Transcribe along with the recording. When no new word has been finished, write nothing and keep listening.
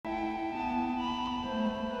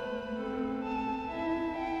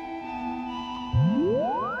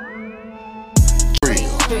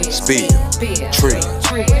spill, trill, spill,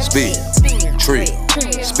 trill, spill, trill,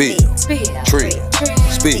 spill, trill,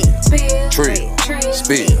 spill, trill,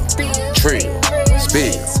 spill,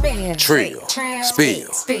 trill,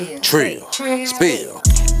 spill, trill, spill.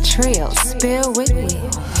 Trill, spill with Will.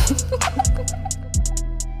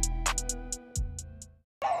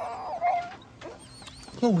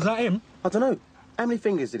 Oh, was that him? I don't know. How many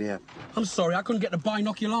fingers did he have? I'm sorry, I couldn't get the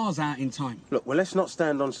binoculars out in time. Look, well, let's not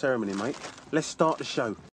stand on ceremony, mate. Let's start the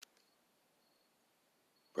show.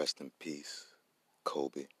 Rest in peace,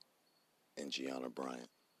 Kobe and Gianna Bryant.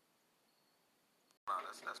 No,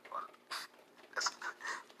 that's part of it.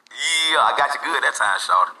 Yeah, I got you good that time,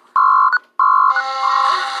 shawty.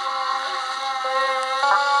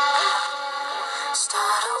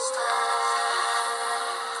 Start over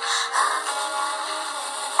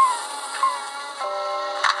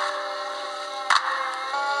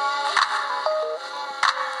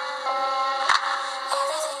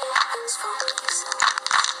Everything happens for a reason.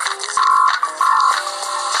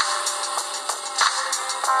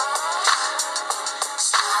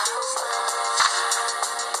 Start over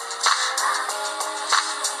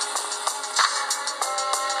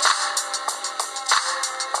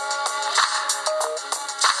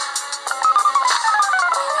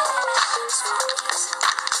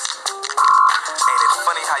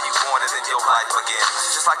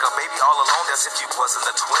just like a baby all alone, as if you wasn't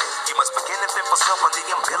a twin. You must begin to fend for self when the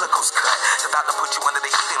umbilical's cut. The doctor put you under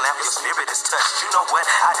the heating lamp, your spirit is touched. You know what?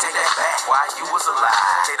 I take that back while you was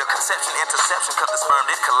alive. Data conception, interception, cause the sperm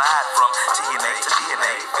did collide from DNA to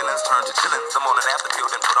DNA. Feelings turn to chillin'. The morning after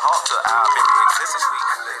killed and put a halt to our very existence. We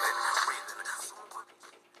living, breathing.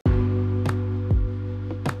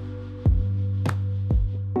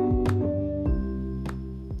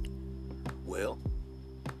 Well,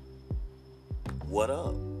 what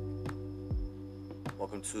up?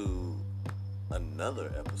 Welcome to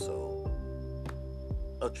another episode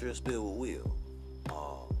of Trill Spill with Will.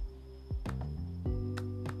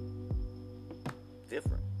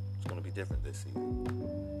 Different. It's going to be different this season.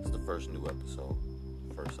 It's the first new episode.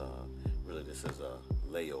 Really this is a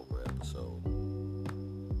layover episode.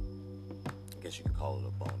 I guess you could call it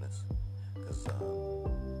a bonus. Because,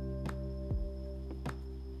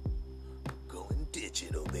 going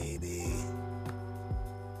digital, baby.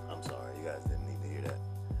 I'm sorry, you guys didn't need to hear that.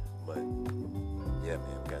 But, yeah,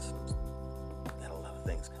 man, we got a lot of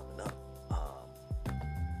things coming up.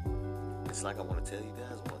 It's like I want to tell you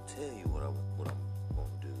guys, I want to tell you what I'm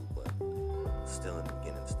going to do, but still in the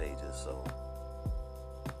beginning stages, so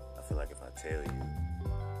I feel like if I tell you,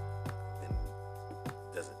 then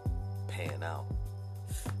it doesn't pan out,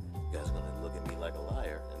 you guys are going to look at me like a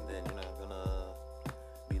liar, and then you're not going to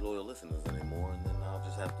be loyal listeners anymore, and then I'll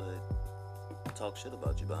just have to talk shit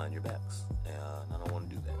about you behind your backs, and I don't want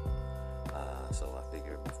to do that. So I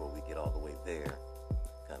figured before we get all the way there,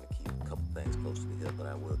 kind of keep a couple things close to the hip, but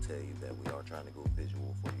I will tell you that we are trying to go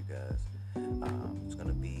visual for you guys. It's going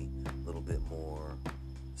to be a little bit more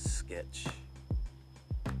sketch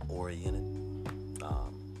oriented, and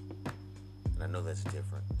I know that's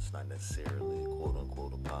different. It's not necessarily quote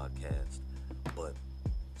unquote a podcast, but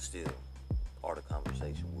still, art of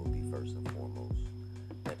conversation will be first and foremost.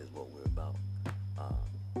 That is what we're about.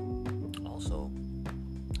 Also,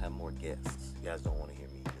 have more guests. You guys don't want to hear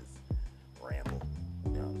me just ramble.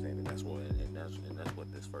 You know what I'm saying? And that's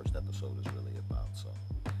what this first episode is really about. So,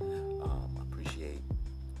 I appreciate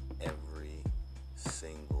every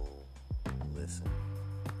single listen,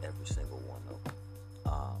 every single one of them.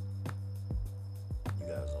 You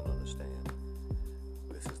guys don't understand.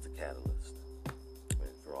 This is the catalyst.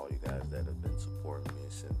 And for all you guys that have been supporting me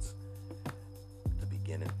since the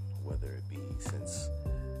beginning, whether it be since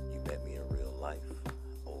you met me in real life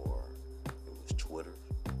or it was Twitter,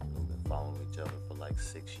 we've been following each other for like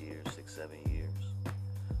 6 years, 7 years,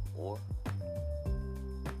 or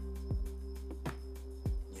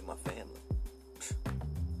you're my family.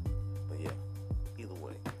 But yeah, either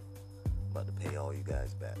way, I'm about to pay all you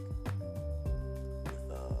guys back with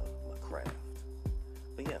my craft.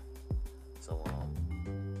 But yeah, so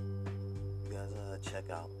you guys check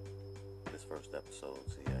out this first episode,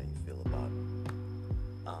 see how you feel about it.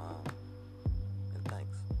 And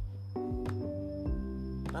thanks.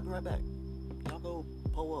 I'll be right back. Y'all go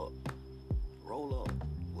pull up, roll up,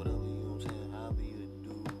 whatever, you know what I'm saying, however you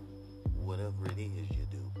do, whatever it is you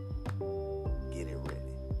do, get it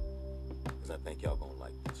ready. Because I think y'all gonna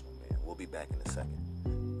like this one, man. We'll be back in a second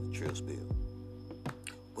with Trill Spill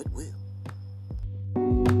with Will.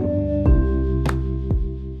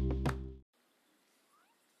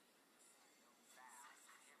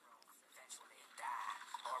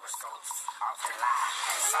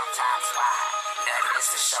 sometimes why. Nothing is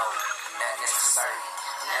for show, nothing is for certain.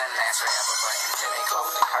 Nothing lasts forever, but until they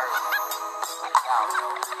close the curtain. Y'all know,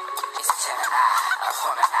 it's a Gemini,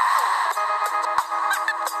 upon an eye.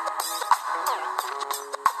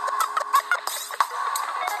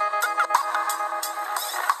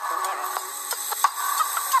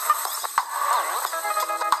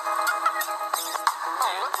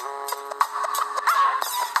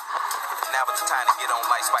 Now is the time to get on,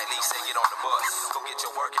 like Spike Lee said, get on the bus. Go get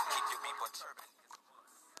your work and keep your people chirping.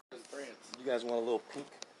 You guys want a little peek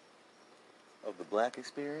of the black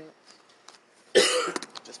experience?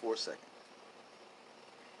 Just for a second.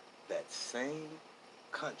 That same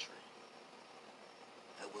country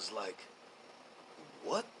that was like,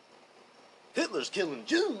 what? Hitler's killing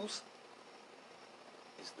Jews?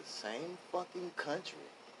 Is the same fucking country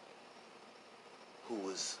who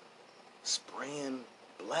was spraying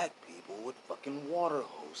black people with fucking water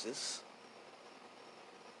hoses.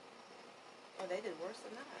 Oh, they did worse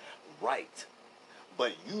than that. Right.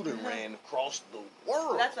 But you done ran across the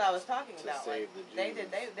world. That's what I was talking about. save Like, the they Jews.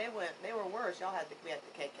 did. They were worse. Y'all had we had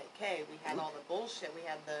the KKK. We had all the bullshit. We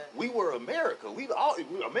had the. We were America.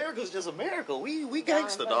 America's just America. We Fucking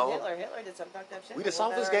gangster, dog. Hitler did some fucked up shit. We the We'll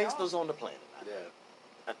softest never gangsters know. on the planet. Yeah.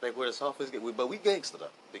 I think we're the softest, but we gangster though,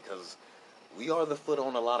 because we are the foot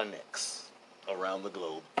on a lot of necks around the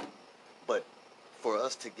globe. But for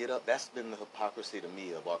us to get up, that's been the hypocrisy to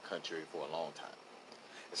me of our country for a long time.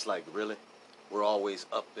 It's like, really? We're always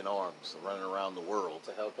up in arms, running around the world.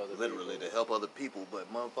 To help other literally, people. to help other people.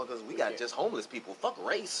 But motherfuckers, we got can't. just homeless people. Fuck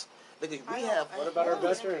race. Nigga, I we know, have, What about our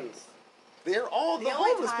homeless veterans? they're all the The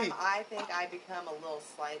only homeless time people. I think I become a little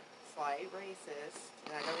slight racist,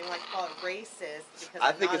 and I don't even like to call it racist because I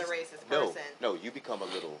I'm think not it's, a racist no, person. no, you become a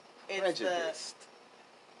little It's prejudiced.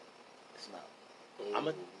 It's not. I'm a,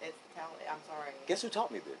 I'm sorry. guess who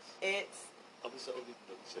taught me this? It's Say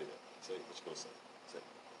that. Say what you gonna say. Say.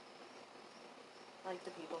 like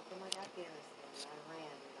the people from like Afghanistan, and Iran,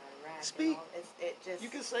 and Iraq. Speak. And all, it just. You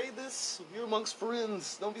can say this. You're amongst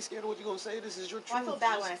friends. Don't be scared of what you're gonna say. This is your truth. Well, I feel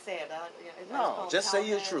bad when I say it, but I, it's No, called just say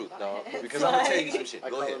your Taliban, truth, but dog. it's Because I'm gonna tell you like- some shit. I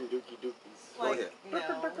Go call ahead. them dookie dookies. Like, ahead. you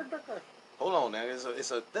know, Hold on now.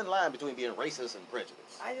 It's a thin line between being racist and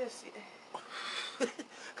prejudice. I just.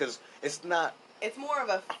 Because it's not. It's more of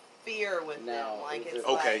a fear with Now, them. Like is it's it-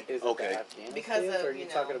 Okay. like Is it Okay. the Afghanistans, Because of, or are you you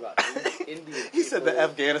know- talking about Indian He said the people,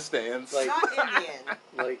 Afghanistans. Like- not Indian.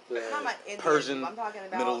 like the. I'm talking about Indian Persian, people. I'm talking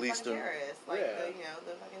about Middle fucking Eastern. terrorists, like Yeah. the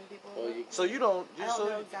the fucking people. Well, you- So you don't. I don't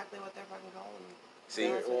know exactly what they're fucking calling.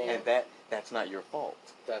 See, honest with you. and that's not your fault.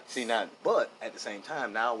 That's, See, not. But at the same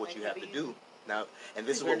time, now what Like you to have to be- do now, and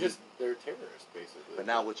this is they're what just they're terrorists basically. But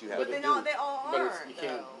now what you have But to they do. all they all But are. it's- you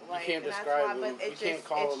can't- though. you Like, can't and that's describe why, them- But you it's can't just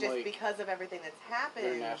call it's them, just like, because of everything that's their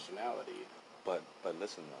happened. nationality. But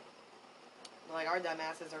listen though. Like our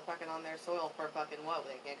dumbasses are fucking on their soil for fucking what?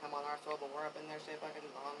 They can't come on our soil, but we're up in their shit, fucking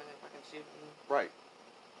bombing and fucking shooting. Right.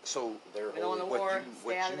 So They're We don't want to What war. you- Stay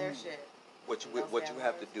what out of their you- shit. what you They'll what stay you out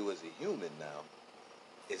have of to ours. do as a human now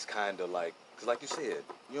is kind of like, because like you said,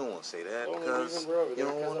 you don't want to say that The only because reason we're over you there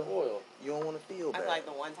don't because want of oil. you don't want to feel I bad. feel like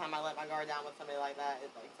the one time I let my guard down with somebody like that,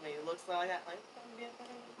 it's like somebody who looks like that, like fucking be a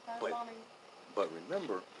fucking But- bombing But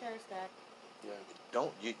remember, terrorist attack. Yeah.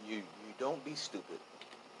 you don't be stupid.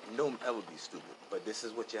 You don't ever be stupid. But this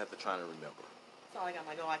is what you have to try to remember. It's not like I'm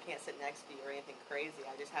like, oh, I can't sit next to you or anything crazy.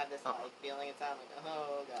 I just have this like feeling inside, like,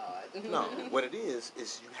 oh god. No, what it is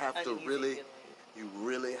you have to Uneasy really, feeling. you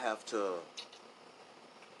really have to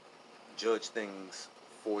judge things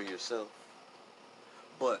for yourself.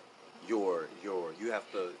 But you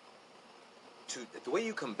have to the way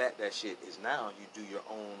you combat that shit is now you do your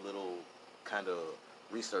own little kind of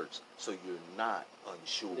research, so you're not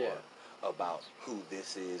unsure Yeah. about who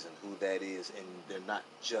this is and who that is, and they're not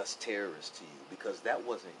just terrorists to you, because that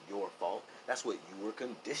wasn't your fault. That's what you were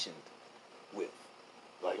conditioned with.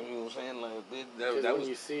 Like, you know what I'm saying? Like Because that when was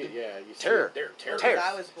you see it, yeah, you see terror. it, they're terrorists. Terror.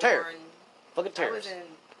 I was born. Terror. fucking I was terrorists. in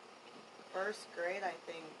first grade, I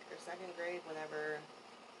think, or second grade, whenever.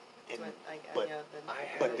 And- Like, but- you know, the, I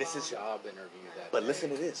had But a this is- job interview that But day. listen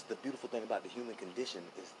to this. The beautiful thing about the human condition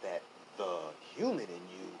is that the human in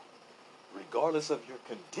you, regardless of your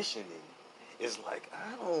conditioning, is like,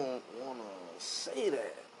 I don't want to say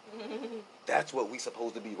that. That's what we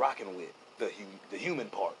supposed to be rocking with, the human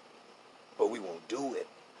part. But we won't do it,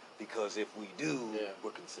 because if we do, Yeah.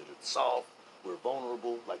 we're considered soft, we're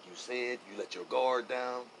vulnerable. Like you said, you let your guard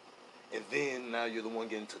down. And then now you're the one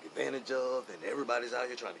getting took advantage of, and everybody's out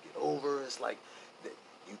here trying to get over. It's like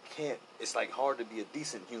you can't. It's like hard to be a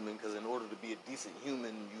decent human, because in order to be a decent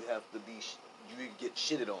human, you have to be you get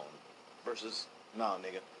shitted on. Versus, nah,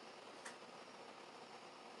 nigga.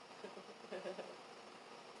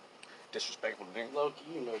 disrespectful to niggas. Loki,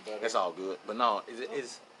 you know better. That's all good. But no,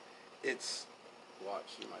 it's Watch,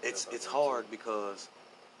 you might It's hard because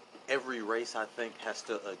every race, I think, has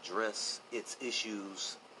to address its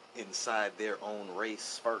issues inside their own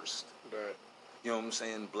race first. Right. You know what I'm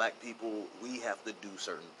saying? Black people, we have to do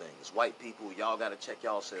certain things. White people, y'all got to check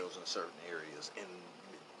yourselves in certain areas. And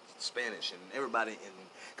Spanish and everybody,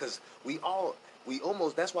 because we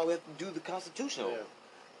almost, that's why we have to do the Constitution. Yeah.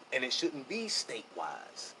 And it shouldn't be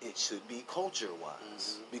state-wise. It should be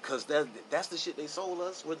culture-wise. Because that's the shit they sold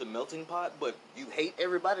us. We're the melting pot, but you hate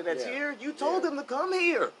everybody that's here. You told them to come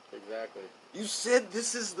here. Exactly. You said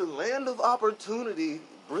this is the land of opportunity.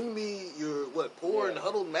 Bring me your, poor and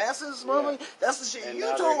huddled masses, mama? That's the shit and you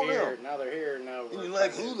now told they're them. here. Now they're here. Now And you're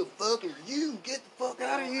like, who the fuck are you? Get the fuck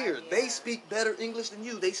out of here. They speak better English than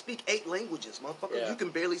you. They speak 8 languages, motherfucker. Yeah. You can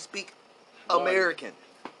barely speak One. American.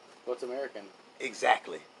 What's American?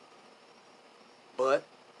 Exactly. But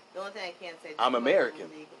The only thing I can't say is I'm come over American.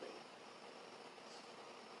 legally.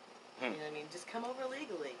 You know what I mean? Just come over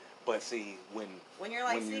legally. But see, when you're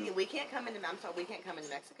like, when you- we can't come into. I'm sorry, we can't come into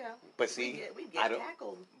Mexico. But see, we I get don't-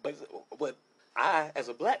 tackled. But I, as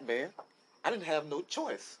a black man, I didn't have no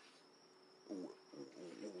choice.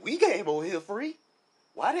 We came over here free.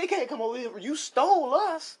 Why they can't come over here? You stole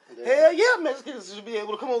us. Yeah. Hell yeah, Mexicans should be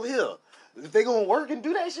able to come over here. If they gonna work and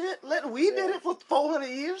do that shit, we did it for 400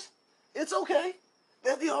 years. It's okay.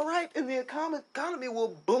 They'll be all right, and the economy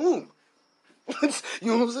will boom. You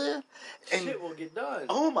know what I'm saying? And shit will get done.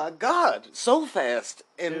 oh my God, so fast,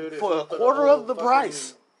 and Dude, for a if we put quarter whole of the fucking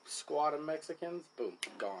price. Squad of Mexicans, boom,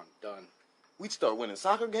 gone, done. We'd start winning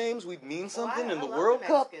soccer games. We'd mean something in the love World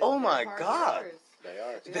Cup. Mexicans. Oh They're my hard God, workers. They are.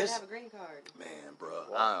 You gotta There's- have a green card. man, bro.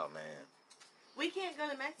 Oh man. We can't go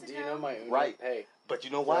to Mexico. Do you know my Uno? Right. Hey, But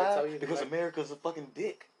you know Did I why? tell you Because that- America's a fucking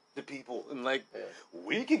dick to people, and like Yeah.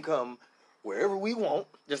 we can come wherever we want,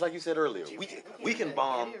 just like you said earlier. We can go to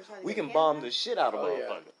bomb. Canada or try to We go to can bomb Canada? the shit out of Oh, yeah.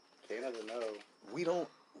 motherfuckers. Canada, no. We don't.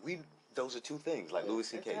 Those are two things, like Louis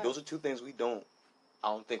C.K. right. Those are two things we don't. I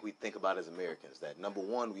don't think we think about as Americans. That number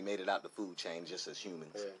one, we made it out the food chain just as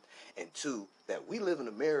humans, Yeah. and two, that we live in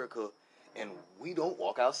America, and we don't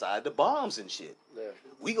walk outside the bombs and shit. Yeah.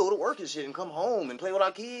 We go to work and shit and come home and play with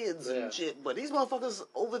our kids Yeah. and shit. But these motherfuckers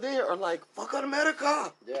over there are like, fuck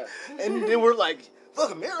America. Yeah. And then we're like, fuck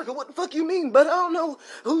America? What the fuck you mean? But I don't know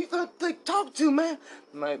who you think they talk to, man.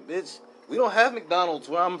 I'm like, bitch, we don't have McDonald's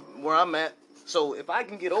where I'm at. So if I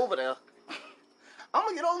can get over there, I'm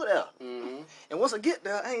gonna get over there. Mm-hmm. And once I get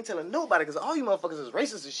there, I ain't telling nobody because all you motherfuckers is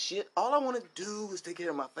racist as shit. All I want to do is take care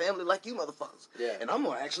of my family like you motherfuckers. Yeah. And I'm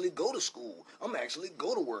gonna actually go to school. I'm gonna actually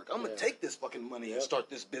go to work. I'm gonna Yeah. take this fucking money and Yep. start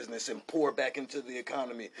this business and pour back into the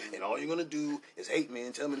economy. And all you're gonna do is hate me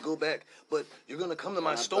and tell me to go back. But you're gonna come to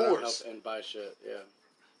my stores. And buy shit. Yeah.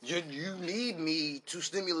 You need me to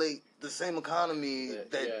stimulate the same economy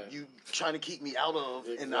that Yeah. you trying to keep me out of,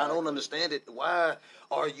 and I Exactly. don't understand it. Why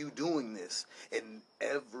are you doing this? And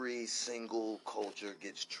every single culture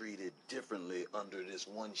gets treated differently under this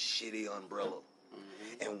one shitty umbrella.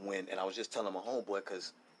 And I was just telling my homeboy,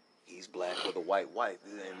 because he's black with a white wife,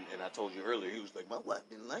 and I told you earlier, he was like, my wife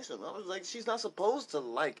didn't like something. I was like, she's not supposed to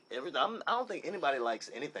like everything. I don't think anybody likes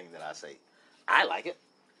anything that I say. I like it.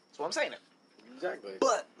 That's why I'm saying it. Exactly.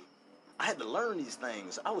 But I had to learn these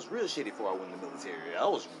things. I was real shitty before I went in the military. I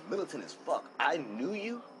was militant as fuck. I knew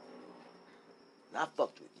you, and I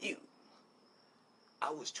fucked with you. I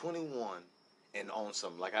was 21 and on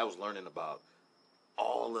some, like I was learning about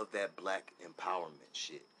all of that black empowerment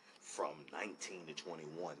shit from 19 to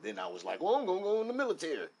 21. Then I was like, well, I'm going to go in the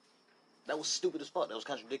military. That was stupid as fuck. That was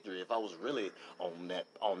contradictory. If I was really on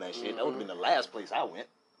that shit, that would have been the last place I went.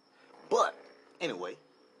 But anyway,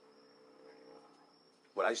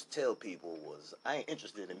 what I used to tell people was, I ain't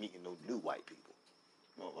interested in meeting no new white people.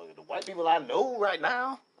 Motherfucker, the white people I know right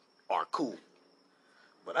now are cool.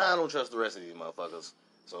 But I don't trust the rest of these motherfuckers,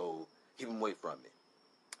 so keep them away from me.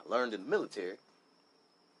 I learned in the military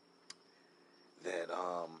that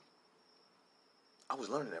I was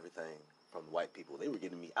learning everything from the white people. They were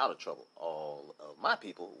getting me out of trouble. All of my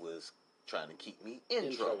people was trying to keep me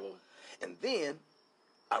in trouble. And then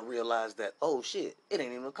I realized that, oh shit, it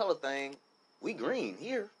ain't even a color thing. We green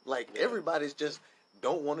here. Like, everybody's just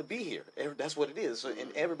don't want to be here. That's what it is. So,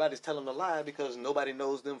 and everybody's telling a lie because nobody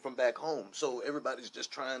knows them from back home. So everybody's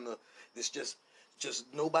just trying to, it's just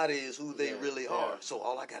nobody is who they really are. So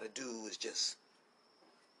all I got to do is just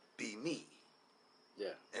be me. Yeah.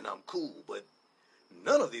 And I'm cool. But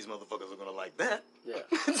none of these motherfuckers are going to like that. Yeah.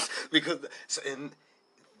 Because,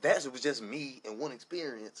 it was just me and one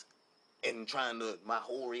experience. And my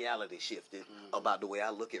whole reality shifted about the way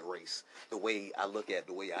I look at race, the way I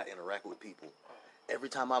interact with people. every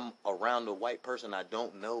time I'm around a white person I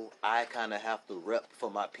don't know, I kind of have to rep for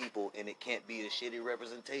my people, and it can't be a shitty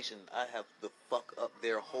representation. I have to fuck up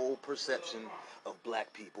their whole perception of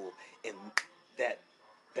black people, and that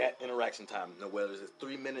interaction time, whether it's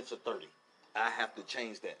 3 minutes or 30, I have to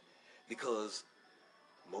change that, because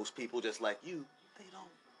most people just like you, they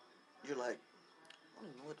don't. You're like, I don't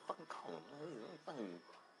even know what to fucking call them. I'm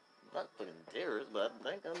not fucking terrorist, but I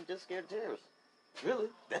think I'm just scared of terrorists. Really?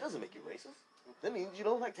 That doesn't make you racist. That means you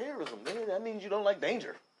don't like terrorism. That means you don't like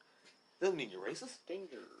danger. That doesn't mean you're racist.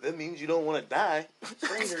 Danger. That means you don't want to die.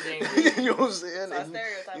 Danger. You know what I'm saying? So I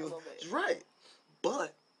stereotype a little bit. Right.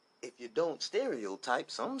 But if you don't stereotype,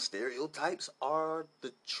 some stereotypes are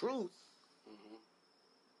the truth. Mm-hmm.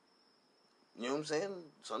 You know what I'm saying?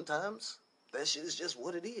 Sometimes that shit is just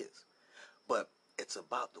what it is. But it's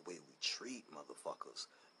about the way we treat motherfuckers.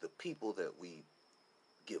 The people that we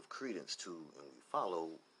give credence to and we follow.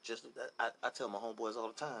 Just I tell my homeboys all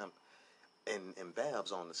the time, and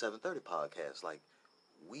Babs on the 730 podcast, like,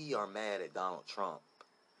 we are mad at Donald Trump,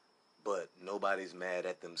 but nobody's mad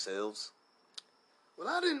at themselves. Well,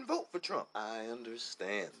 I didn't vote for Trump. I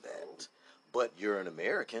understand that. But you're an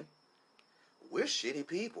American. We're shitty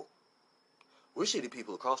people. We're shitty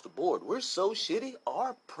people across the board. We're so shitty,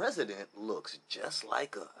 our president looks just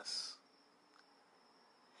like us.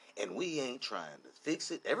 And we ain't trying to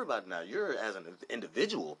fix it. Everybody now, you're as an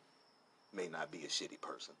individual may not be a shitty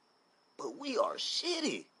person. But we are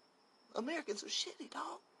shitty. Americans are shitty,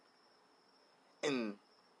 dog. And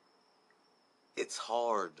it's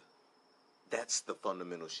hard. That's the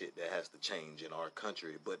fundamental shit that has to change in our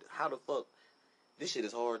country. But how the fuck? This shit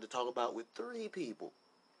is hard to talk about with 3 people.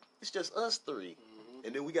 It's just us 3. Mm-hmm.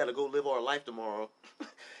 And then we got to go live our life tomorrow.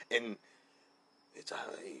 And it's,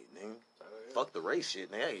 hey, nigga, fuck the race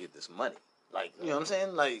shit. Nigga, I get this money. Like, you know what I'm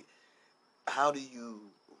saying? Like, how do you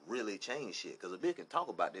really change shit? Because a bitch can talk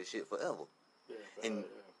about this shit forever. Yeah,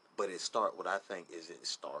 but it start, what I think is it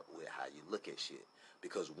start with how you look at shit.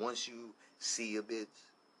 Because once you see a bitch,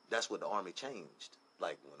 that's what the army changed.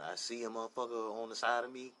 Like, when I see a motherfucker on the side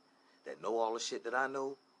of me that know all the shit that I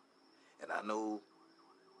know, and I know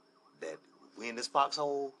that we in this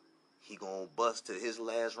foxhole, he gonna bust to his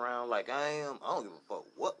last round like I am. I don't give a fuck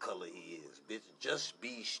what color he is, bitch. Just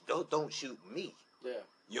don't shoot me. Yeah.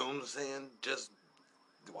 You know what I'm saying? Just,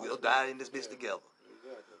 we'll die in this bitch together.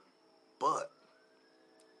 Exactly. But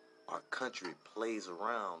our country plays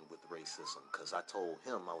around with racism, because I told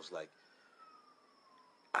him, I was like,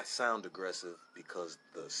 I sound aggressive because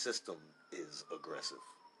the system is aggressive.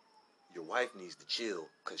 Your wife needs to chill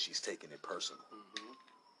because she's taking it personal. Mm-hmm.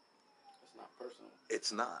 It's not personal.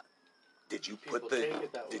 It's not. Did you People put the? take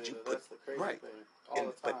it that Did way, you though. put That's the crazy right? thing. All the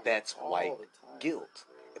time. But that's All white the time. guilt.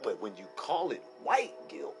 Yeah. But when you call it white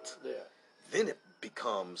guilt, Yeah. then it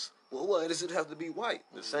becomes, well, why does it have to be white?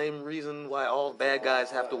 The same reason why all bad guys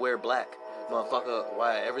have to wear black. Motherfucker,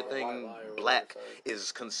 why everything black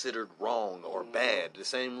is considered wrong or bad. The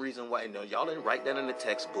same reason why, y'all didn't write that in the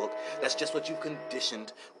textbook. That's just what you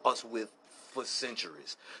conditioned us with for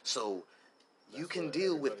centuries. So you can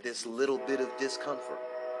deal with this little bit of discomfort.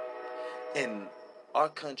 In our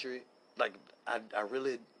country, like, I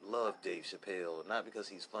really love Dave Chappelle, not because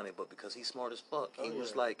he's funny, but because he's smart as fuck. He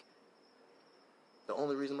was like, the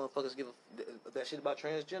only reason motherfuckers give that shit about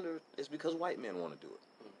transgender is because white men want to do it.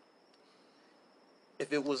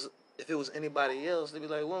 If it was anybody else, they'd be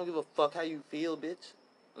like, we don't give a fuck how you feel, bitch.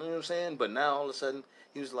 You know what I'm saying? But now all of a sudden,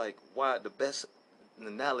 he was like, why? The best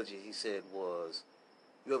analogy he said was,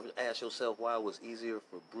 you ever ask yourself why it was easier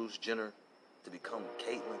for Bruce Jenner to become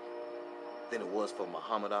Caitlyn than it was for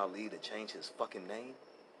Muhammad Ali to change his fucking name?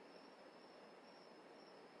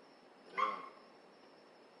 Yeah.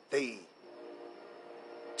 They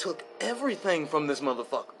took everything from this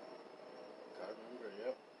motherfucker. I remember,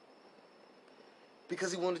 yep.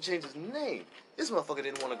 Because he wanted to change his name. This motherfucker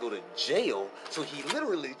didn't want to go to jail, so he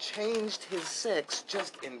literally changed his sex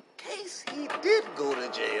just in case he did go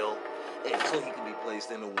to jail, and so he could be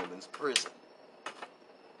placed in a woman's prison.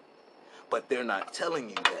 But they're not telling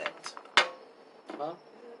you that. Huh?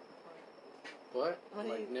 What? What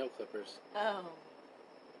Like do you- nail clippers. Oh.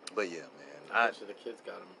 But yeah, man, I bet you the kids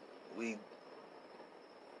got them. we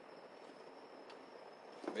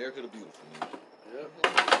America the beautiful, man. Yep.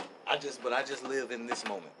 I just live in this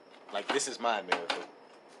moment. Like, this is my America.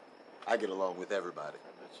 I get along with everybody.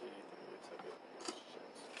 I bet you anything took it.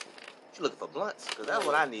 You looking for blunts? Because that's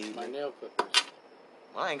what I need. My nigga. nail clippers.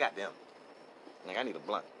 Well, I ain't got them. Nigga, I need a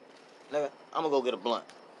blunt. Nigga, I'm gonna go get a blunt.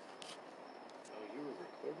 Oh, you were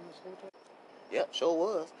recording this whole time? Yep, sure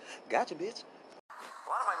was. Gotcha, bitch. A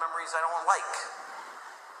lot of my memories I don't like.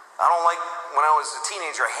 I don't like when I was a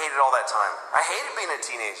teenager, I hated all that time. I hated being a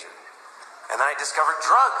teenager. And then I discovered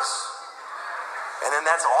drugs. And then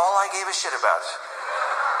that's all I gave a shit about.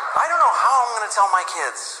 I don't know how I'm going to tell my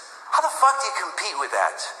kids. How the fuck do you compete with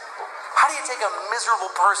that? How do you take a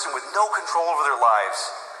miserable person with no control over their lives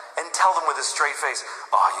and tell them with a straight face,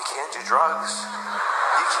 oh, you can't do drugs.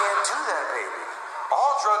 You can't do that, baby.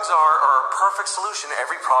 All drugs are a perfect solution to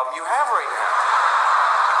every problem you have right now.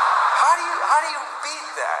 How do you beat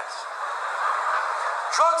that?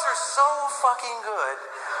 Drugs are so fucking good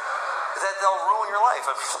that they'll ruin your life.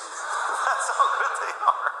 I mean, that's how good they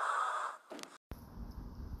are.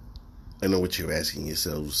 I know what you're asking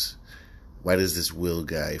yourselves. Why does this Will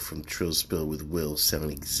guy from Trill Spill with Will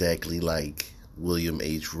sound exactly like William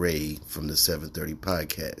H. Ray from the 730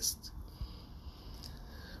 podcast?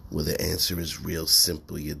 Well, the answer is real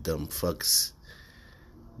simple, you dumb fucks.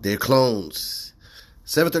 They're clones.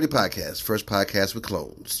 730 podcast, first podcast with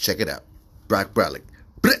clones. Check it out. Brock Brolick.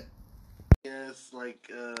 Yes,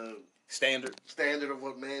 like, Standard of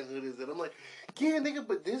what manhood is. And I'm like, yeah, nigga,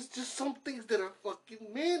 but there's just some things that are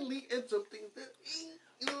fucking manly and some things that ain't.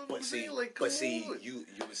 You know what I'm saying? Like, come on. you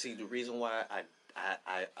see the reason why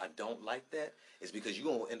I don't like that is because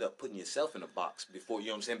you're gonna end up putting yourself in a box before, you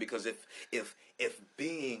know what I'm saying? Because if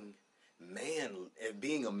being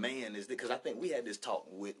a man is, because I think we had this talk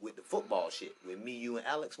with the football shit with me, you, and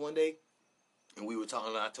Alex one day, and we were talking,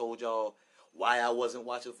 and I told y'all why I wasn't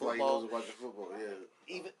watching football. Why you wasn't watching football?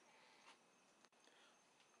 Yeah. Even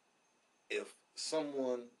if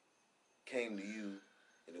someone came to you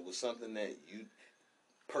and it was something that you,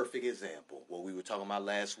 perfect example, what we were talking about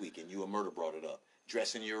last week, and you and Murder brought it up,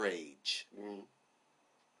 dressing your age. Mm-hmm.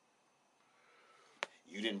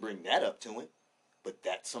 You didn't bring that up to him, but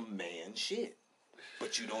that's some man shit.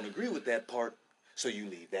 But you don't agree with that part, so you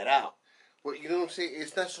leave that out. Well, you know what I'm saying?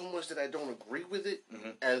 It's not so much that I don't agree with it,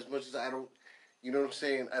 as much as I don't, you know what I'm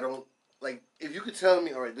saying? I don't, like, if you could tell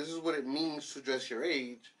me, all right, this is what it means to dress your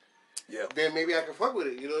age, then maybe I can fuck with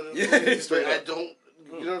it, you know what I'm saying? But I don't,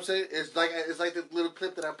 you know what I'm saying? It's like the little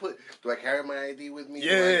clip that I put. Do I carry my ID with me?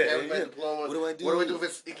 Yeah, do I carry my diploma? What do I do? What do I do if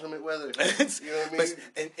it's inclement weather? You know what I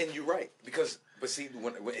mean? And you're right, but see,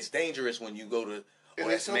 when it's dangerous when you go to, and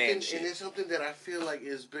it's something that I feel like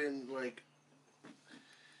has been, like,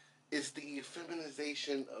 it's the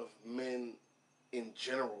feminization of men in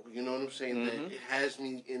general. You know what I'm saying? That it has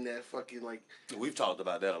me in that fucking, like... We've talked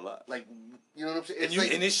about that a lot. Like, you know what I'm saying? It's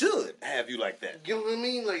and it should have you like that. You know what I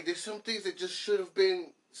mean? Like, there's some things that just should have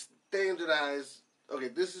been standardized. Okay,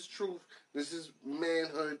 this is truth. This is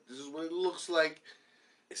manhood. This is what it looks like.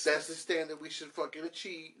 That's the standard we should fucking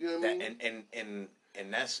achieve. You know what I mean?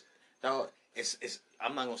 And that's... Now, it's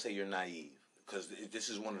I'm not going to say you're naive, because this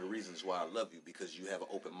is one of the reasons why I love you, because you have an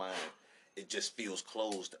open mind. It just feels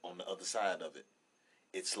closed on the other side of it.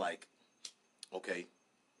 It's like, okay,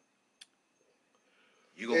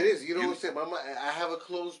 it is. You know what I'm saying? I have a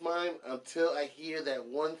closed mind until I hear that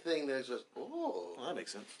one thing that's just, oh, that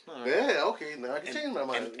makes sense. All right. Yeah, okay, now I can change my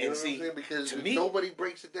mind. You know what I'm saying? Because nobody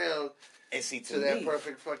breaks it down to that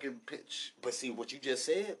perfect fucking pitch. But see, what you just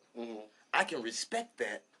said, I can respect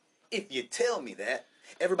that if you tell me that.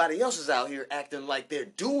 Everybody else is out here acting like they're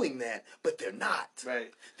doing that, but they're not.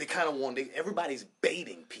 Right. They kind of everybody's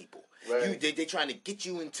baiting people. Right. They're trying to get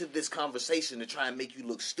you into this conversation to try and make you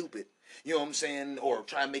look stupid. You know what I'm saying? Or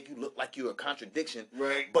try and make you look like you're a contradiction.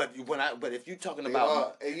 Right. But if you're talking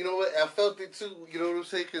about... and you know what? I felt it too. You know what I'm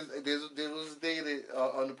saying? Because there was a day that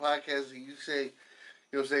on the podcast you say...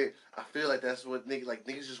 You know what I'm saying? I feel like that's what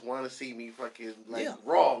niggas just want to see me fucking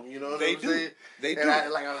wrong. You know what I'm saying? They do. And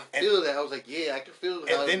I feel that. I was like, yeah, I can feel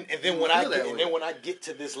that. And then when I get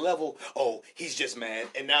to this level, oh, he's just mad.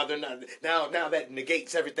 And now they're not. Now that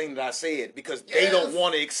negates everything that I said, because they don't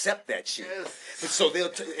want to accept that shit. Yes. So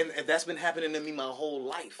and that's been happening to me my whole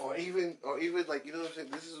life. Or even like, you know what I'm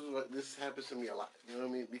saying? This happens to me a lot. You know what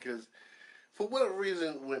I mean? Because for whatever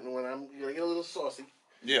reason, when I'm get a little saucy.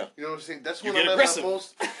 Yeah. You know what I'm saying? That's when I'm at my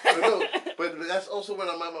most... but that's also when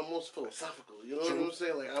I'm at my most philosophical. You know what I'm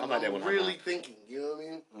saying? Like, I'm really thinking. You know what I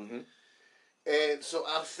mean? Mm-hmm. And so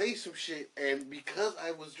I'll say some shit, and because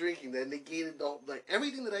I was drinking, that negated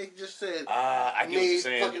everything that I just said I get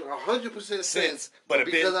made what you're fucking 100% sense. But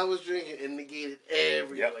because I was drinking, it negated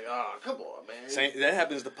everything. Yep. Like, oh, come on, man. That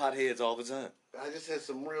happens to potheads all the time. I just had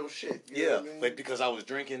some real shit. You know what I mean? But because I was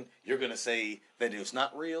drinking, you're going to say that it's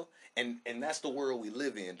not real. And that's the world we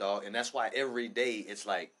live in, dog. And that's why every day it's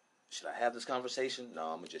like, should I have this conversation? No,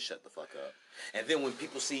 I'm going to just shut the fuck up. And then when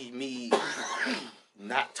people see me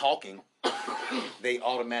not talking, they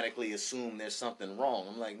automatically assume there's something wrong.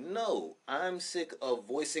 I'm like, no, I'm sick of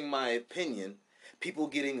voicing my opinion people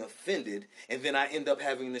getting offended, and then I end up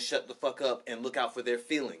having to shut the fuck up and look out for their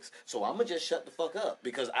feelings. So I'm going to just shut the fuck up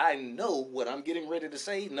because I know what I'm getting ready to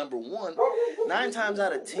say. Number one, 9 times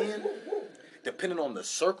out of 10, depending on the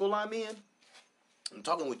circle I'm in, I'm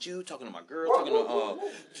talking with you, talking to my girl, talking to, you know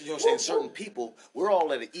what I'm saying, certain people, we're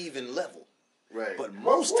all at an even level. Right. But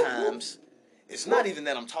most times, it's not even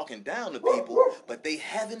that I'm talking down to people, but they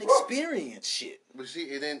haven't experienced shit. But see,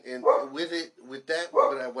 and with that,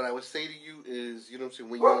 what I would say to you is, you know what I'm saying,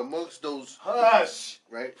 when you're amongst those... Hush!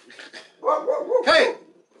 Right? Hey!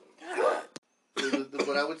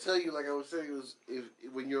 What I would tell you, like I was saying, is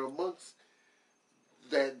when you're amongst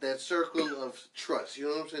that circle of trust, you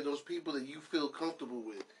know what I'm saying, those people that you feel comfortable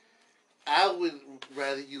with, I would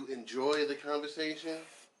rather you enjoy the conversation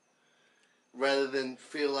rather than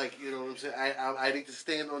feel like, you know what I'm saying, I need to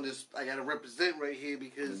stand on this, I got to represent right here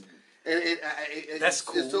because... That's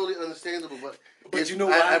cool. It's totally understandable, but you know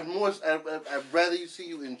what? I'd rather you see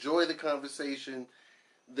you enjoy the conversation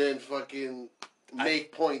than fucking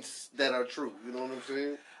make points that are true. You know what I'm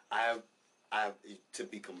saying? I to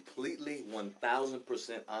be completely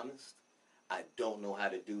 1,000% honest, I don't know how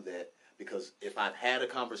to do that because if I've had a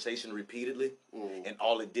conversation repeatedly and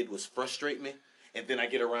all it did was frustrate me, and then I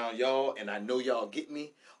get around y'all and I know y'all get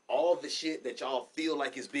me, all the shit that y'all feel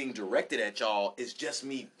like is being directed at y'all is just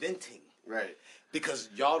me venting. Right. Because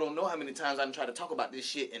y'all don't know how many times I try to talk about this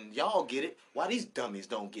shit and y'all get it. Why these dummies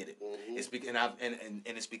don't get it? It's and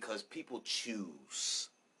it's because people choose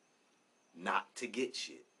not to get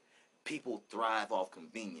shit. People thrive off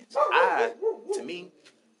convenience. To me,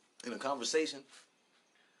 in a conversation,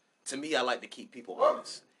 I like to keep people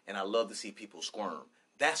honest. And I love to see people squirm.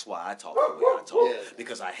 That's why I talk the way I talk. Yeah.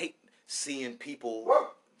 Because I hate seeing people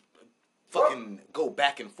fucking go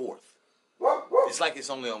back and forth. It's like it's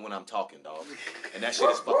only on when I'm talking, dog. And that shit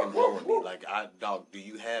is fucking blowing me. Like, dog, do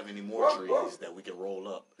you have any more trees that we can roll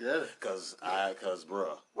up? Yeah. Cause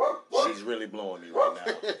bruh, she's really blowing me right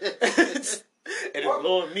now. And it's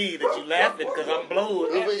blowing me that you laughing because I'm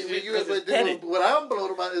blowing. What I'm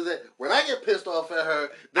blown about is that when I get pissed off at her,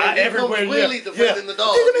 then everywhere really defending the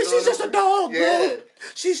dog. She's just a dog, bro.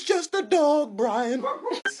 She's just a dog, Brian.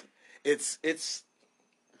 It's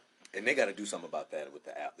and they got to do something about that with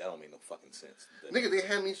the app. That don't make no fucking sense. Nigga, they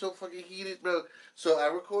had me so fucking heated, bro. So I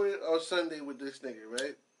recorded on Sunday with this nigga,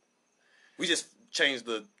 right? We just changed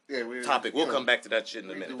the topic. We'll come back to that shit in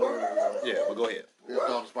a minute. Yeah, but go ahead. There's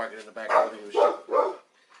dogs barking in the background and shit.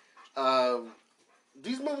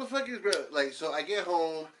 These motherfuckers, bro. Like, so I get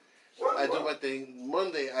home, I do my thing.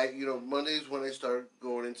 Monday's when I start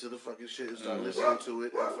going into the fucking shit and start listening to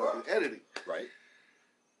it and fucking editing. Right.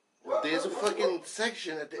 There's a fucking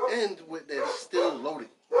section at the end that's still loading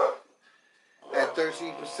at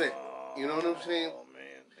 13%. You know what I'm saying? Oh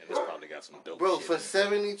man, and it's probably got some dope. Bro, shit for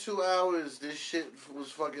 72 hours, this shit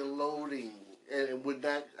was fucking loading, and it would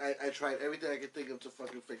not. I tried everything I could think of to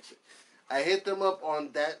fucking fix it. I hit them up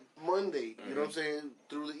on that Monday. You know what I'm saying?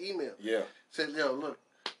 Through the email. Yeah. Said, yo, look,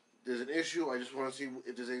 there's an issue. I just want to see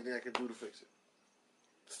if there's anything I can do to fix it.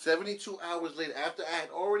 72 hours later, after I had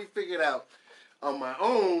already figured out on my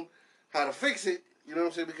own how to fix it, you know what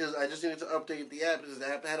I'm saying? Because I just needed to update the app. Because the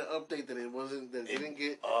app had an update that it didn't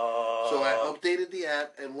get. So I updated the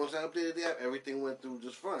app, and once I updated the app, everything went through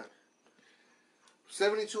just fine.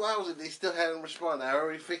 72 hours, and they still hadn't responded. I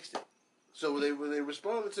already fixed it. So when they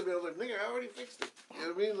responded to me, I was like, nigga, I already fixed it. You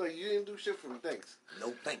know what I mean? Like, you didn't do shit for me. Thanks.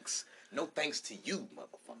 No thanks. No thanks to you,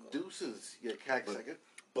 motherfucker. Deuces, you cocksucker.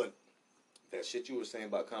 But that shit you were saying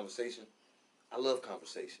about conversation, I love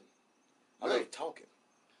conversation. I love talking.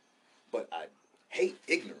 But I hate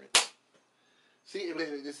ignorance. See,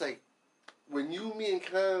 it's like, when me and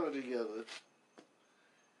Kyle are together,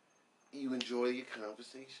 you enjoy your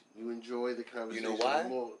conversation. You enjoy the conversation. You know why?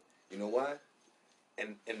 More. You know why?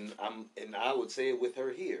 And I would say it with her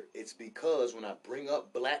here. It's because when I bring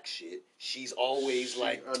up black shit, she's always she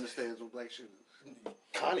like understands what black shit is.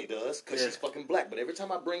 Connie does, because she's fucking black. But every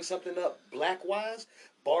time I bring something up black-wise,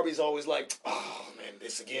 Barbie's always like, oh, man,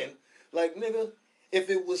 this again. Like, nigga, if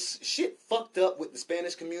it was shit fucked up with the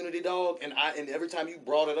Spanish community, dog, and every time you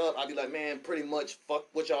brought it up, I'd be like, man, pretty much fuck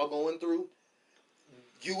what y'all going through,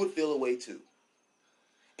 you would feel a way too.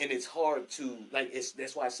 And it's hard to, like,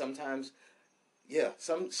 that's why sometimes,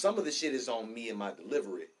 some of the shit is on me and my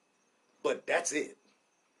delivery. But that's it.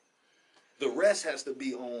 The rest has to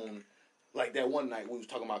be on, like that one night we was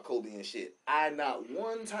talking about Kobe and shit. I not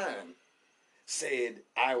one time said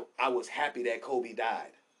I was happy that Kobe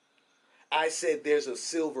died. I said there's a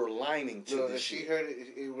silver lining to this shit. She heard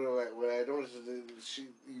it when I noticed that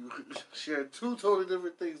she heard two totally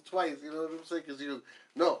different things twice. You know what I'm saying? Because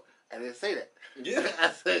no, I didn't say that. Yeah.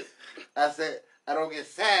 I said I don't get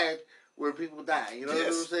sad when people die. You know what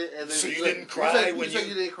I'm saying? And then So you like, didn't cry when you said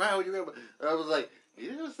you didn't cry when you remember. And I was like,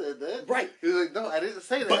 you never said that. Right. He was like, no, I didn't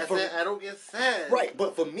say that. But I said I don't get sad. Right,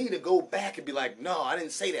 but for me to go back and be like, no, I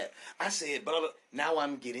didn't say that. I said, but now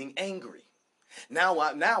I'm getting angry. Now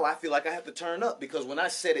I feel like I have to turn up because when I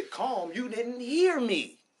said it calm, you didn't hear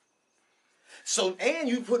me. So, and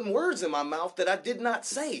you putting words in my mouth that I did not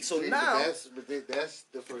say. So now... That's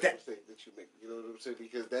the first mistake that you make. You know what I'm saying?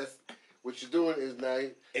 Because that's... What you're doing is now...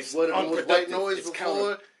 It's what it was white noise it's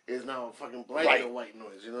before is now fucking black and white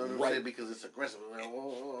noise. You know what I'm saying? Because it's aggressive. Like,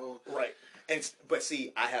 Right. But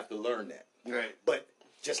see, I have to learn that. Right. But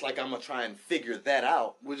just like I'm going to try and figure that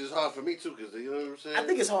out... Which is hard for me too, because you know what I'm saying? I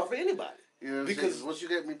think it's hard for anybody. You know what I'm saying? Once you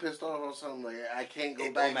get me pissed off on something, like, I can't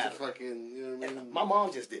go back to fucking... You know what I mean? My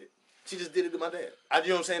mom just did it. She just did it to my dad. You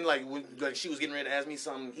know what I'm saying? Like she was getting ready to ask me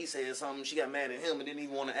something. He said something. She got mad at him and didn't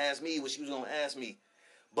even want to ask me what she was going to ask me.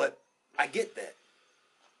 But I get that.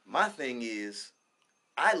 My thing is,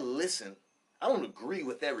 I listen. I don't agree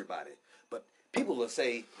with everybody. But people will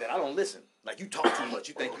say that I don't listen. Like, you talk too much.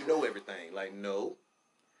 You think you know everything. Like, no.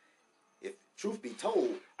 If truth be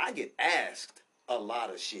told, I get asked a lot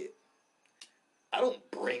of shit. I don't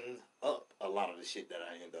bring up a lot of the shit that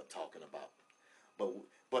I end up talking about.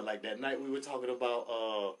 But like that night we were talking about,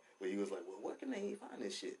 where he was like, well, where can they find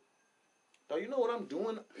this shit? So you know what I'm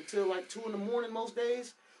doing until like 2 in the morning most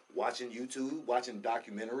days? Watching YouTube, watching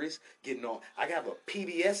documentaries, getting on. I have a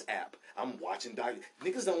PBS app. I'm watching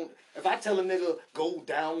niggas don't. If I tell a nigga go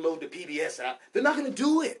download the PBS app, they're not gonna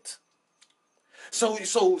do it. So. You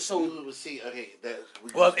will see. Okay,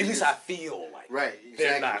 well, at least I feel like right. Exactly.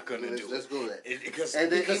 They're not gonna do it. Let's go there. Because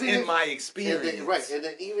in my experience, and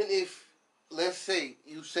then even if. Let's say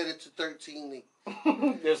you set it to 13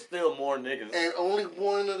 there's still more niggas. And only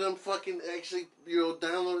one of them fucking actually,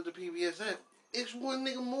 downloaded the PBS app. It's one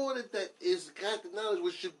nigga more that is got the knowledge,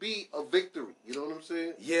 which should be a victory. You know what I'm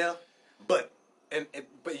saying? Yeah, but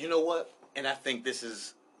you know what? And I think this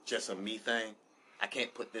is just a me thing. I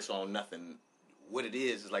can't put this on nothing. What it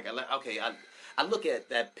is like, I look at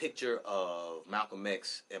that picture of Malcolm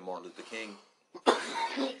X and Martin Luther King,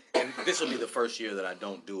 and this will be the first year that I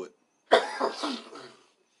don't do it.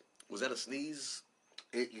 Was that a sneeze?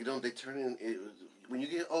 They turn in... when you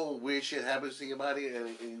get old, weird shit happens to your body,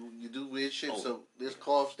 and you do weird shit, so there's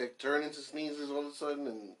coughs that turn into sneezes all of a sudden,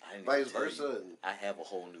 and vice versa. I have a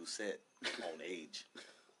whole new set on age.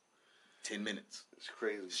 10 minutes. It's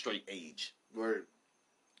crazy. Straight age. Word.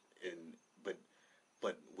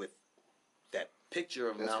 But with that picture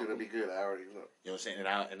of That's Malcolm... That's going to be good, I already know. You know what I'm saying?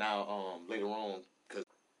 And now later on, because,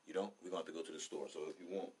 we're going to have to go to the store, so if you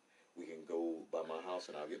want... We can go by my house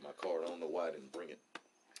and I'll get my card. I don't know why I didn't bring it,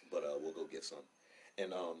 but we'll go get some.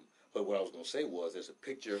 And but what I was gonna say was there's a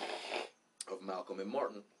picture of Malcolm and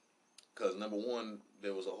Martin, because number one,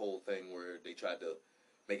 there was a whole thing where they tried to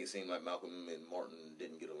make it seem like Malcolm and Martin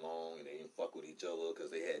didn't get along and they didn't fuck with each other because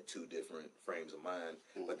they had two different frames of mind.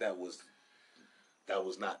 But that was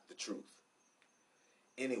not the truth.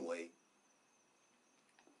 Anyway,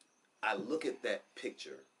 I look at that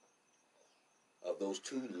picture of those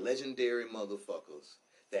two legendary motherfuckers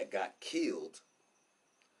that got killed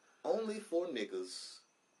only for niggas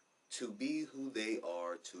to be who they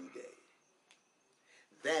are today.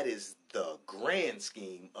 That is the grand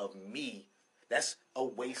scheme of me. That's a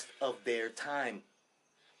waste of their time.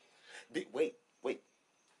 Wait.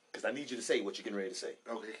 Because I need you to say what you're getting ready to say.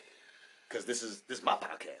 Okay. Because this is my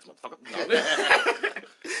podcast, motherfucker.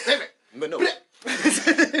 But no.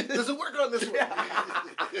 Doesn't work on this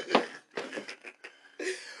one.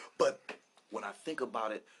 But when I think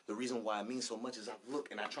about it, the reason why it means so much is I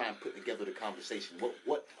look and I try and put together the conversation.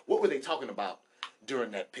 What were they talking about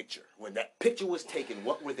during that picture? When that picture was taken,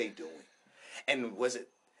 what were they doing? And was it?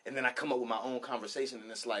 And then I come up with my own conversation,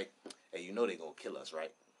 and it's like, hey, you know they're gonna kill us,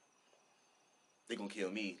 right? They're gonna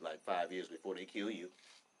kill me like 5 years before they kill you.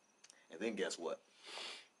 And then guess what?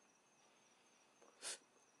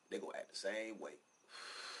 They're gonna act the same way.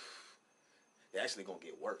 They're actually gonna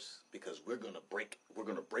get worse because we're gonna break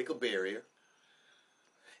a barrier,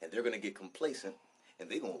 and they're gonna get complacent, and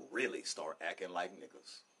they're gonna really start acting like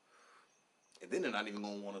niggas. And then they're not even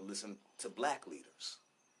gonna want to listen to black leaders.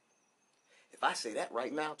 If I say that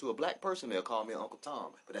right now to a black person, they'll call me Uncle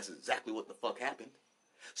Tom. But that's exactly what the fuck happened.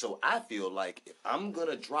 So I feel like if I'm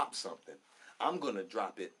gonna drop something, I'm gonna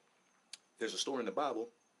drop it. There's a story in the Bible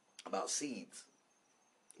about seeds.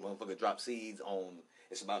 Motherfucker drop seeds on.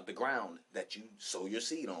 It's about the ground that you sow your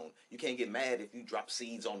seed on. You can't get mad if you drop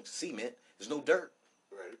seeds on cement. There's no dirt.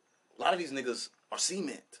 Right. A lot of these niggas are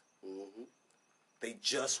cement. Mm-hmm. They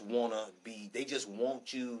just want to be, they just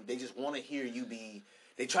want you, they just want to hear you be,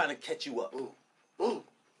 they trying to catch you up. Ooh. Ooh.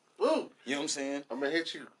 You know what I'm saying? I'm gonna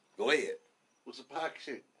hit you. Go ahead. With some Pac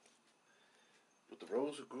shit. With the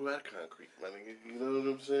rose that grew out of concrete, my nigga. You know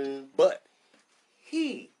what I'm saying? But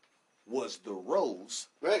he was the rose.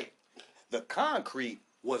 Right. The concrete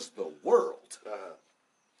was the world. Uh-huh.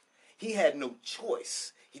 He had no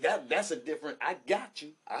choice. That's a different. I got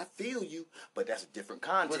you. I feel you. But that's a different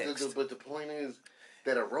context. But the point is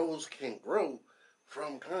that a rose can grow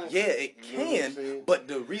from concrete. Yeah, it can. But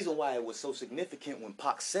the reason why it was so significant when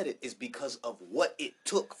Pac said it is because of what it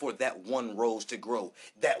took for that one rose to grow.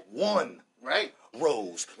 That one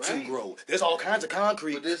rose to grow. There's all kinds of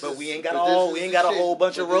concrete, but we ain't got a whole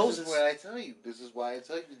bunch of roses. This is why I tell you. This is why I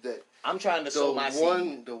tell you that I'm trying to sow my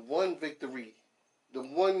seed. The one victory, the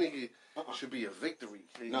one nigga should be a victory.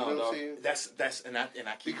 You know what I'm saying? That's and I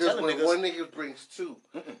keep because telling when niggas, one nigga brings two,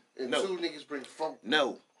 and two niggas bring four.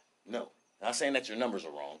 No. Not saying that your numbers are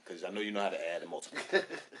wrong, because I know you know how to add and multiply.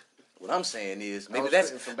 What I'm saying is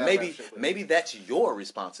maybe that's your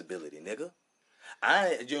responsibility, nigga. You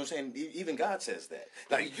know what I'm saying? Even God says that.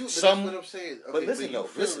 Like that's what I'm saying. Okay, but listen,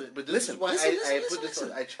 this is why I put this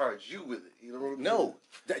on. I charge you with it. You know what I'm saying? No,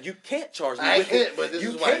 you can't charge me with it. But this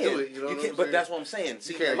is why I do it. You know what I'm saying? But that's what I'm saying.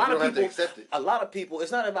 See, a lot of people.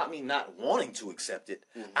 It's not about me not wanting to accept it.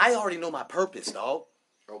 Mm-hmm. I already know my purpose, dog.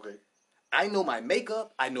 Okay. I know my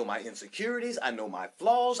makeup, I know my insecurities, I know my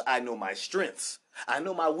flaws, I know my strengths, I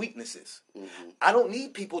know my weaknesses. Mm-hmm. I don't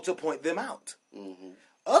need people to point them out. Mm-hmm.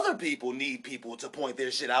 Other people need people to point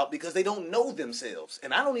their shit out because they don't know themselves.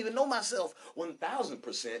 And I don't even know myself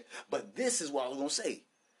 1,000%, but this is what I was going to say.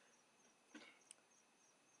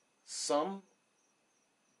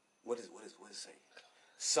 What does it say?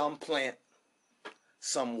 Some plant,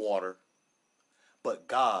 some water, but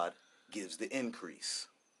God gives the increase.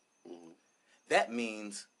 Mm-hmm. That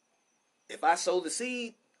means if I sow the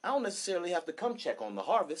seed, I don't necessarily have to come check on the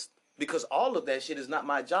harvest because all of that shit is not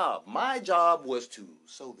my job. My job was to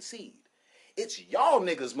sow the seed. It's y'all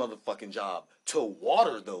niggas' motherfucking job to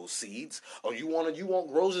water those seeds. Oh, you want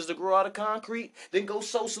roses to grow out of concrete? Then go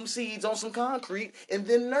sow some seeds on some concrete and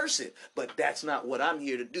then nurse it. But that's not what I'm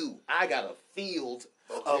here to do. I got a field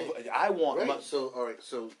of I want my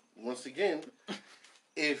So once again,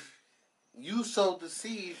 if you sowed the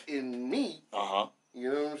seed in me.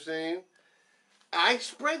 You know what I'm saying? I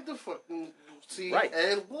spread the fucking seed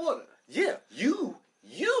and water. Yeah, you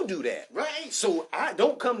do that. Right. So I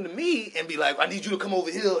don't come to me and be like, I need you to come over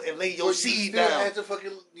here and lay your seed down. Had to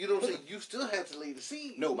fucking, you know what I'm saying? You still have to lay the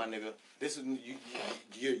seed. No, my nigga. This is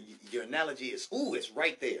your analogy is it's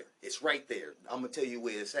right there. It's right there. I'm gonna tell you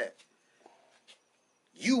where it's at.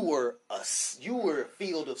 You were a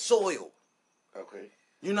field of soil. Okay.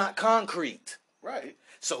 You're not concrete. Right.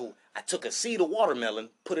 So I took a seed of watermelon,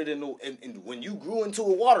 put it in and when you grew into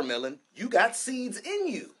a watermelon, you got seeds in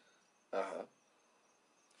you. Uh-huh.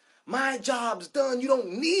 My job's done. You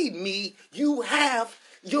don't need me. You have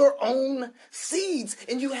your own seeds,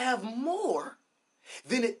 and you have more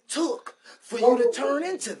than it took for you to turn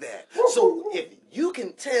into that. So if you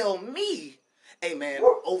can tell me, hey man,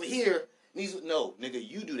 over here, no, nigga,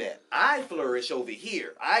 you do that. I flourish over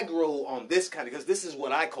here. I grow on this kind of, because this is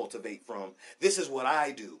what I cultivate from. This is what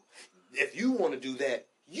I do. If you want to do that,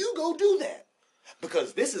 you go do that.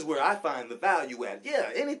 Because this is where I find the value at. Yeah,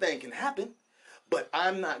 anything can happen, but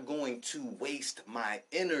I'm not going to waste my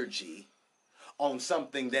energy on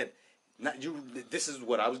something that, this is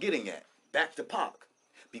what I was getting at. Back to Pac.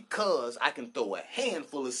 Because I can throw a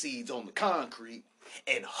handful of seeds on the concrete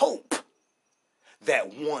and hope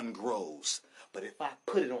that one grows. But if I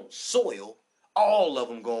put it on soil, all of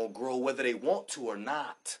them gonna grow whether they want to or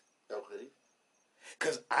not. Okay.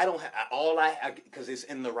 Because I don't have because it's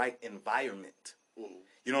in the right environment. Mm-hmm.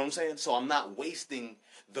 You know what I'm saying? So I'm not wasting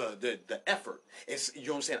the effort. It's, you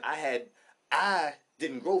know what I'm saying? I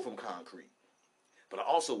didn't grow from concrete, but I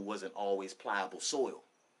also wasn't always pliable soil.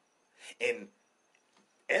 And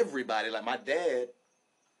everybody, like my dad,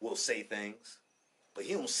 will say things. But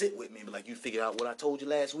he don't sit with me and be like, you figured out what I told you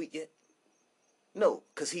last week yet? No,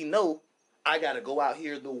 because he know I got to go out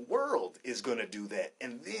here. The world is going to do that.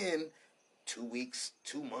 And then 2 weeks,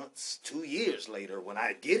 2 months, 2 years later, when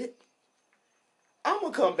I get it, I'm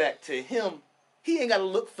going to come back to him. He ain't got to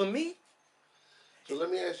look for me. So let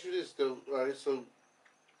me ask you this, though. All right, so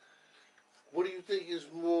what do you think is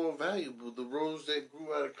more valuable? The rose that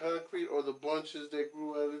grew out of concrete or the bunches that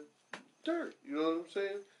grew out of dirt? You know what I'm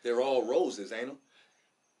saying? They're all roses, ain't them?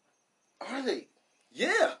 Are they?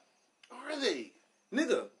 Yeah. Are they?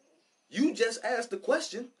 Nigga, you just asked the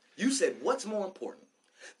question. You said, what's more important?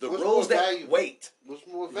 What's rose that... Valuable? Wait. What's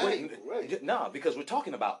more valuable? Right. No, because we're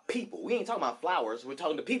talking about people. We ain't talking about flowers. We're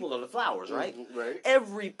talking to people of the flowers, right? Mm-hmm, right.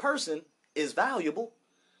 Every person is valuable,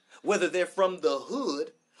 whether they're from the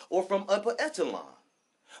hood or from upper echelon.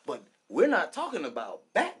 But we're not talking about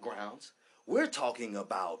backgrounds. We're talking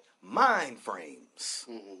about mind frames.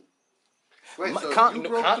 Right, so you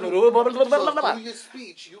broke through your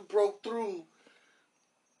speech, you broke through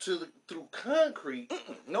through concrete.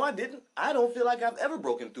 No, I didn't. I don't feel like I've ever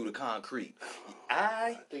broken through the concrete.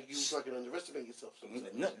 I think you fucking underestimate yourself sometimes.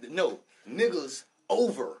 No, niggas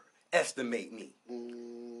overestimate me.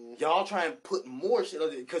 Y'all try and put more shit on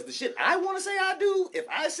it, because the shit I want to say I do, if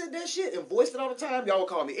I said that shit and voiced it all the time, y'all would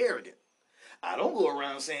call me arrogant. I don't go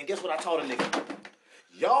around saying, guess what I taught a nigga?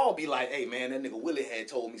 Y'all be like, hey man, that nigga Willie had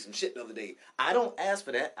told me some shit the other day. I don't ask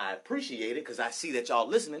for that. I appreciate it because I see that y'all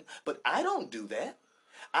listening, but I don't do that.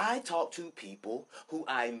 I talk to people who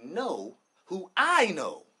I know.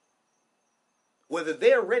 Whether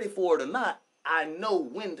they're ready for it or not, I know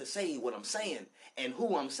when to say what I'm saying and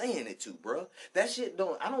who I'm saying it to, bruh. That shit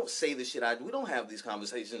I don't say the shit I do. We don't have these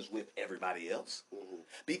conversations with everybody else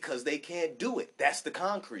because they can't do it. That's the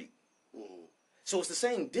concrete. So it's the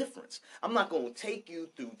same difference. I'm not going to take you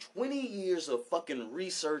through 20 years of fucking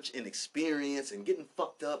research and experience and getting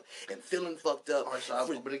fucked up and feeling fucked up. All right, so I'm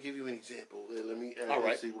going to give you an example. Let me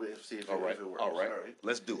see if it works. All right.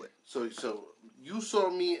 Let's do it. So you saw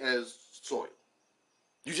me as soil.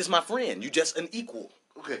 You just my friend. You just an equal.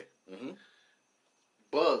 Okay.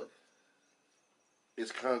 Bug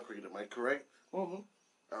is concrete. Am I correct? All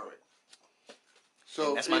right. So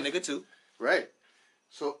and that's my nigga too. Right.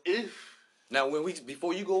 So now,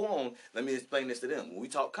 before you go on, let me explain this to them. When we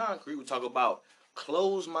talk concrete, we talk about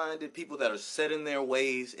closed-minded people that are set in their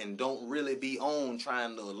ways and don't really be on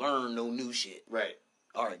trying to learn no new shit. Right.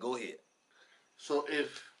 All right, go ahead. So you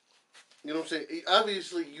know what I'm saying?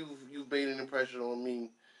 Obviously, you've made an impression on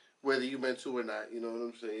me, whether you meant to or not. You know what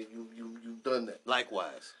I'm saying? You've done that.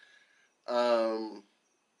 Likewise. So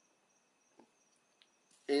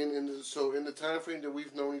in the time frame that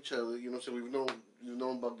we've known each other, you know what I'm saying, we've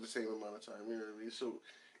known about the same amount of time, you know what I mean? So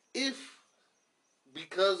if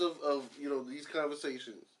because of you know these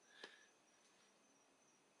conversations,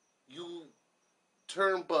 you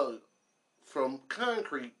turn Bug from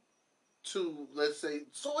concrete to, let's say,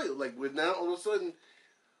 soil, like we're now all of a sudden,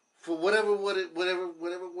 for whatever it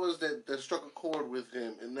was that struck a chord with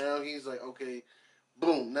him, and now he's like, okay,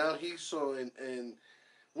 boom, now he's so and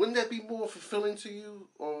wouldn't that be more fulfilling to you,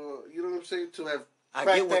 or you know what I'm saying, to have I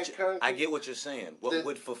get what you're saying. What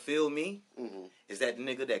would fulfill me is that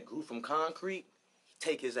nigga that grew from concrete,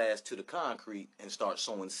 take his ass to the concrete and start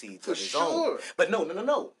sowing seeds of his own. But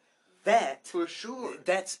no. That for sure.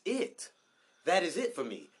 That's it. That is it for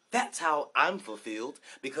me. That's how I'm fulfilled,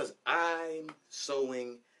 because I'm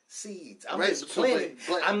sowing seeds. I'm just planting.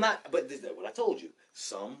 I'm not. But this is what I told you.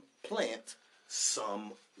 Some plant,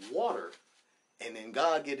 some water. And then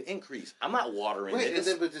God get the increase. I'm not watering it.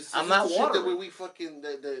 I'm not watering. That we fucking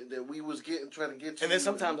that we was trying to get to. And then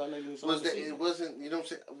sometimes I know was that it wasn't. You know what I'm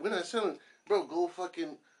saying? We're not selling, bro. Go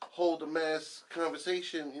fucking hold a mass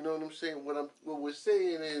conversation. You know what I'm saying? What we're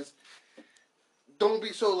saying is, don't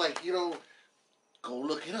be so like, you know, go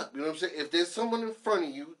look it up. You know what I'm saying? If there's someone in front of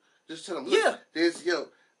you, just tell them. Look, there's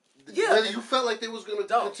whether you felt like they was gonna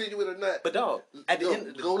continue it or not. But dog, at the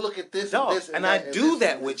end, go look at this. Dog, and this and I do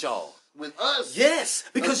that with y'all. With us, yes,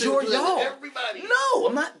 because you're y'all. Everybody. No,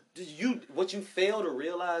 I'm not. What you fail to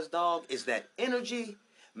realize, dog, is that energy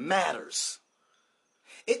matters.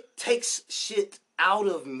 It takes shit out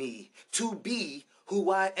of me to be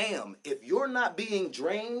who I am. If you're not being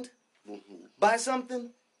drained by something,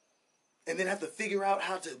 and then have to figure out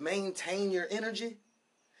how to maintain your energy,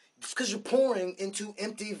 it's because you're pouring into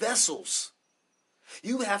empty vessels.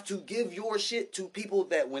 You have to give your shit to people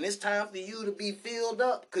that when it's time for you to be filled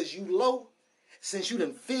up because you low, since you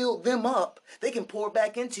done filled them up, they can pour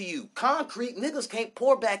back into you. Concrete niggas can't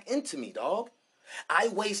pour back into me, dog. I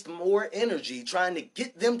waste more energy trying to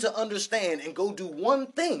get them to understand and go do one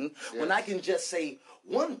thing when I can just say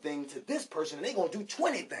one thing to this person and they gonna do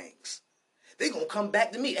 20 things. They gonna come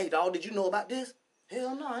back to me. Hey, dog, did you know about this?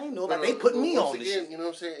 Hell no, I ain't know about it. They put me on this shit. You know what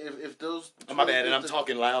I'm saying? If those... My bad, and I'm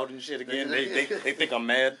talking loud and shit again. They think I'm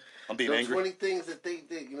mad. I'm being angry. 20 things that they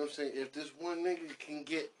did, you know what I'm saying? If this one nigga can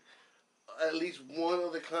get at least one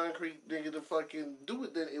other concrete nigga to fucking do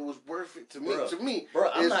it, then it was worth it to me. Bruh, to me,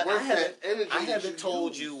 I haven't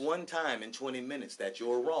told you one time in 20 minutes that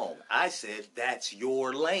you're wrong. I said that's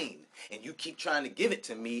your lane, and you keep trying to give it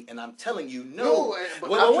to me, and I'm telling you no.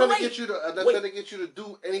 But I'm trying to get you to. I'm not trying to get you to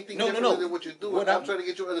do anything different than what you're doing. I'm trying to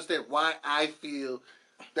get you to understand why I feel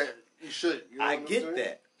that you should. You know I get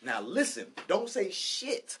that. Now listen, don't say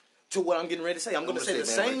shit to what I'm getting ready to say. I'm going to say the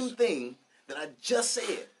same thing that I just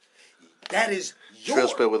said. That is yours. Trill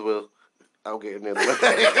Spill with Will. I'll get in there.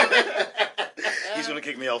 He's gonna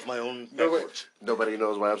kick me off my own nobody, porch. nobody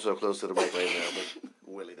knows why I'm so close to the mic right now, but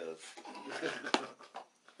Willie does.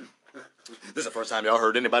 This is the first time y'all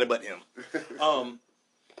heard anybody but him. I'm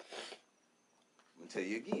gonna tell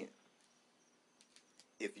you again.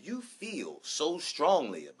 If you feel so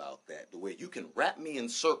strongly about that, the way you can wrap me in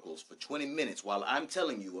circles for 20 minutes while I'm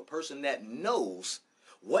telling you, a person that knows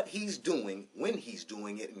what he's doing, when he's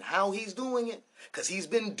doing it, and how he's doing it, because he's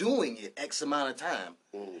been doing it X amount of time,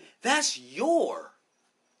 that's your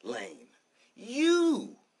lane.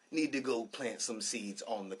 You need to go plant some seeds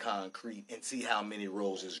on the concrete and see how many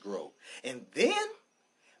roses grow. And then,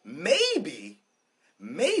 maybe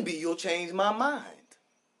you'll change my mind.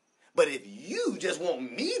 But if you just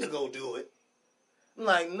want me to go do it, I'm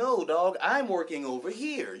like, no, dog, I'm working over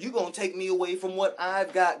here. You're going to take me away from what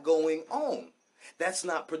I've got going on. That's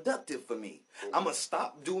not productive for me. I'm going to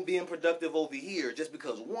stop being productive over here just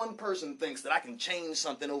because one person thinks that I can change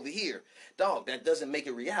something over here. Dog, that doesn't make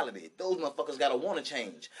it reality. Those motherfuckers got to want to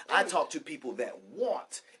change. I talk to people that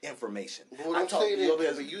want information. I talk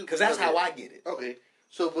to you because that's how I get it. Okay.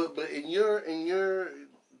 So, but in your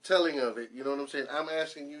telling of it, you know what I'm saying? I'm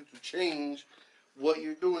asking you to change what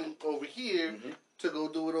you're doing over here to go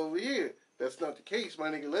do it over here. That's not the case, my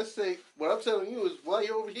nigga. Let's say, what I'm telling you is, while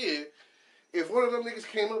you're over here, if one of them niggas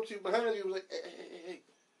came up to you behind you and was like, hey,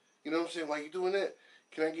 you know what I'm saying? Why you doing that?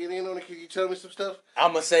 Can I get in on it? Can you tell me some stuff?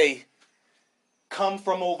 I'm going to say, come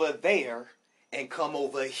from over there and come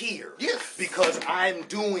over here. Yes. Because I'm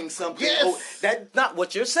doing something. Yes. That's not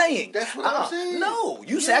what you're saying. That's what I'm saying. No.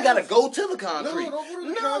 You say I got to go to the concrete. No, don't go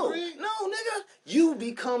to the concrete. No, nigga. You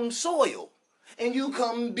become soil. And you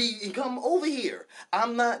come over here.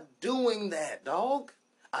 I'm not doing that, dog.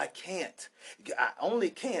 I can't. I only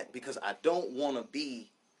can't because I don't want to be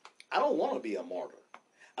a martyr.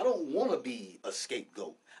 I don't want to be a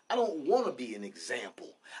scapegoat. I don't want to be an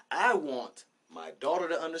example. I want my daughter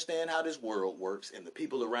to understand how this world works and the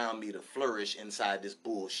people around me to flourish inside this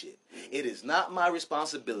bullshit. It is not my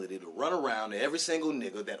responsibility to run around to every single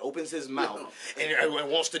nigga that opens his mouth and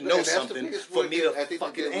wants to know something for me to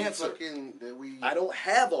fucking answer. I don't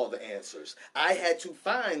have all the answers. I had to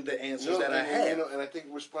find the answers that I had. You know, and I think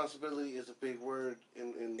responsibility is a big word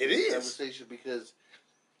in it this is. conversation because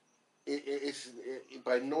it's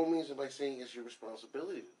by no means am I saying it's your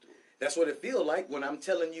responsibility to do it. That's what it feels like when I'm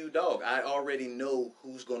telling you, dog. I already know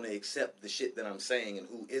who's going to accept the shit that I'm saying and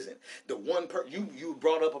who isn't. The one you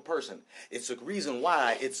brought up a person. It's a reason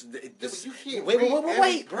why it's this.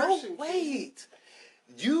 Wait, bro. Wait.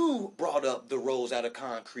 You brought up the rose out of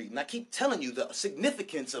concrete, and I keep telling you the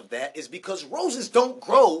significance of that is because roses don't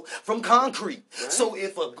grow from concrete. Right. So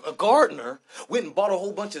if a gardener went and bought a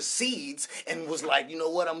whole bunch of seeds and was like, you know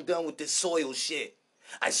what, I'm done with this soil shit.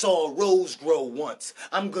 I saw a rose grow once.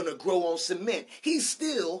 I'm going to grow on cement. He's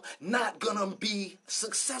still not going to be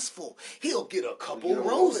successful. He'll get a couple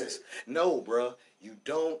roses. No, bruh. You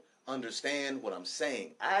don't understand what I'm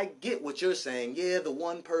saying. I get what you're saying. Yeah, the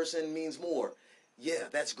one person means more. Yeah,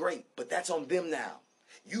 that's great. But that's on them now.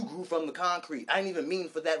 You grew from the concrete. I didn't even mean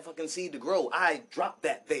for that fucking seed to grow. I dropped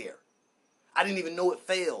that there. I didn't even know it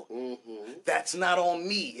fell. Mm-hmm. That's not on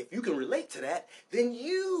me. If you can relate to that, then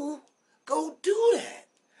you go do that.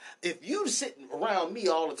 If you sitting around me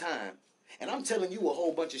all the time, and I'm telling you a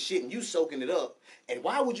whole bunch of shit, and you soaking it up, and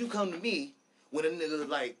why would you come to me when a nigga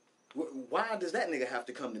like, why does that nigga have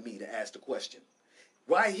to come to me to ask the question?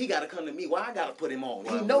 Why he got to come to me? Why I got to put him on?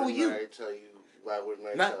 He know you. Why wouldn't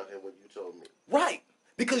I tell him what you told me? Right.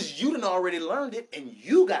 Because you done already learned it, and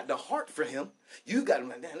you got the heart for him. You got him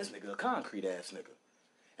like, damn, this nigga a concrete ass nigga.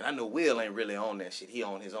 And I know Will ain't really on that shit. He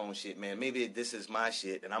on his own shit, man. Maybe this is my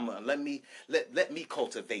shit, and I'm gonna let me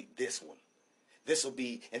cultivate this one. This'll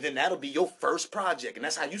be, and then that'll be your first project, and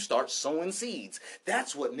that's how you start sowing seeds.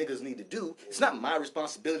 That's what niggas need to do. It's not my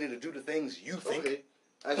responsibility to do the things you think. Okay,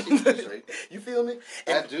 I see what you're saying. You feel me?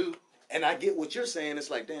 I do. And I get what you're saying. It's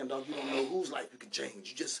like, damn, dog, you don't know whose life you can change.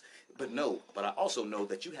 You just, but I also know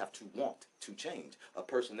that you have to want to change. A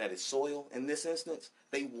person that is soil in this instance,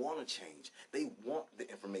 they want to change. They want the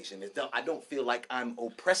information. I don't feel like I'm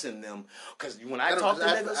oppressing them because when I talk to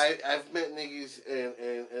niggas, I've met niggas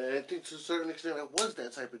and I think to a certain extent I was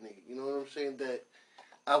that type of nigga. You know what I'm saying? That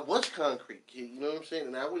I was concrete kid. You know what I'm saying?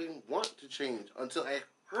 And I wouldn't want to change until I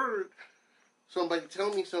heard somebody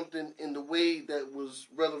tell me something in the way that was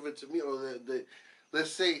relevant to me, or that let's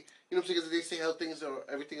say, you know what I'm saying? Because they say how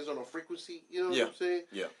everything is on a frequency. You know what I'm saying?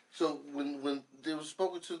 Yeah. So when they were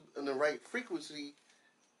spoken to in the right frequency,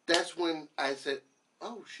 that's when I said,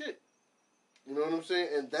 "Oh shit," you know what I'm saying?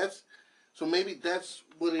 And so maybe that's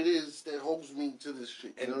what it is that holds me to this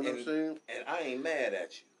shit. You know what I'm saying? And I ain't mad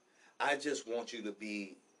at you. I just want you to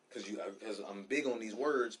be, because I'm big on these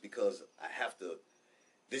words, because I have to.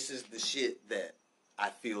 This is the shit that I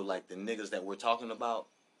feel like the niggas that we're talking about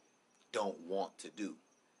don't want to do.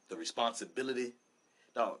 The responsibility,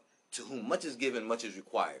 dog. To whom much is given, much is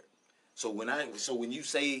required. So when you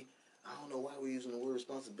say, I don't know why we're using the word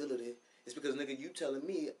responsibility, it's because, nigga, you telling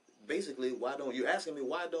me basically you're asking me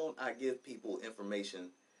why don't I give people information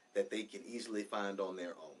that they can easily find on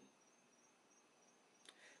their own.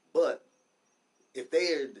 But if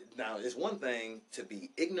now it's one thing to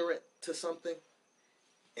be ignorant to something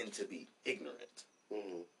and to be ignorant.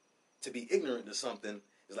 Mm-hmm. To be ignorant to something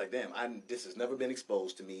is like, damn, this has never been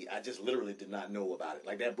exposed to me. I just literally did not know about it.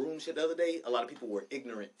 Like that broom shit the other day, a lot of people were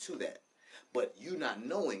ignorant to that. But you not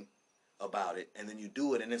knowing about it, and then you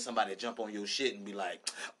do it, and then somebody jump on your shit and be like,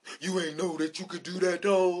 you ain't know that you could do that,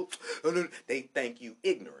 dog. And then they think you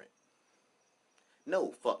ignorant.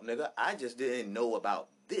 No, fuck nigga, I just didn't know about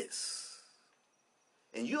this.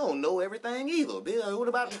 And you don't know everything either. What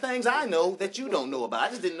about the things I know that you don't know about? I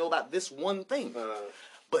just didn't know about this one thing.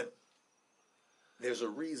 But there's a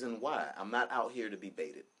reason why. I'm not out here to be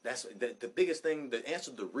baited. That's the biggest thing. The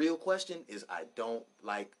answer to the real question is I don't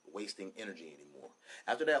like wasting energy anymore.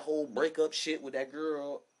 After that whole breakup shit with that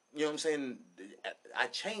girl, you know what I'm saying? I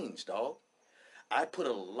changed, dog. I put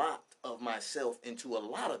a lot of myself into a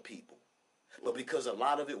lot of people. But because a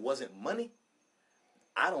lot of it wasn't money,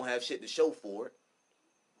 I don't have shit to show for it.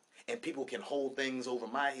 And people can hold things over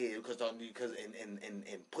my head because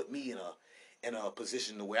and put me in a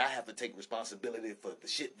position to where I have to take responsibility for the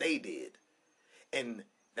shit they did. And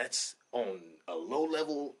that's on a low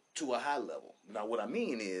level to a high level. Now what I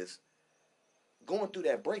mean is, going through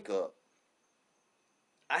that breakup,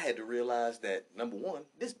 I had to realize that, number one,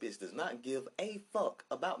 this bitch does not give a fuck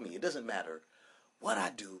about me. It doesn't matter what I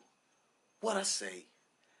do, what I say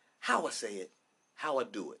it, how I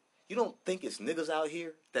do it. You don't think it's niggas out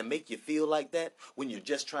here that make you feel like that when you're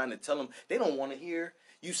just trying to tell them? They don't want to hear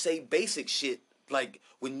you say basic shit like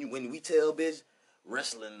when we tell bitch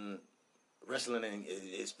wrestling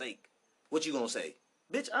is fake. What you gonna say?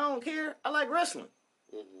 Bitch, I don't care. I like wrestling.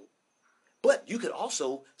 Mm-hmm. But you could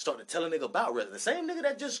also start to tell a nigga about wrestling. The same nigga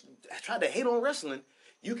that just tried to hate on wrestling,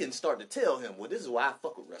 you can start to tell him, well, this is why I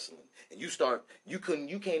fuck with wrestling. And you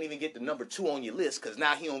can't even get the number 2 on your list because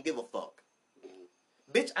now he don't give a fuck.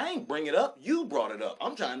 Bitch, I ain't bring it up. You brought it up.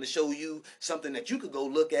 I'm trying to show you something that you could go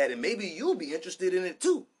look at and maybe you'll be interested in it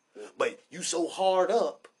too. But you so hard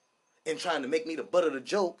up in trying to make me the butt of the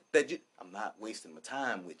joke that I'm not wasting my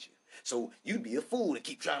time with you. So you'd be a fool to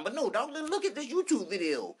keep trying. But no, dog, look at this YouTube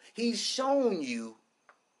video. He's shown you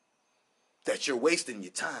that you're wasting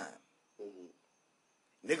your time.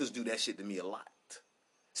 Mm-hmm. Niggas do that shit to me a lot.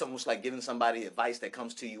 It's almost like giving somebody advice that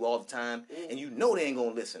comes to you all the time and you know they ain't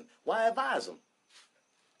gonna listen. Why advise them?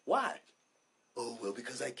 Why? Oh, well,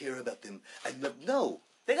 because I care about them. No,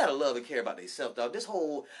 they gotta love and care about themselves, dog. This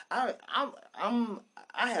whole, I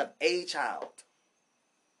have a child.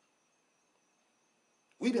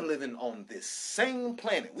 We've been living on this same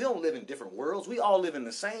planet. We don't live in different worlds. We all live in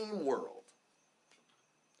the same world.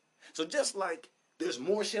 So just like there's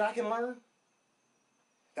more shit I can learn,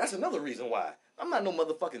 that's another reason why. I'm not no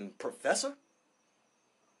motherfucking professor.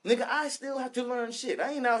 Nigga, I still have to learn shit.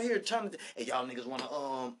 I ain't out here trying to... Hey, y'all niggas want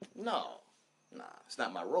to, Nah, it's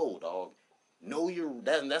not my role, dog. Know your...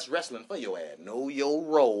 That's wrestling for your ass. Know your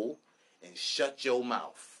role and shut your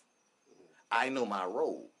mouth. I know my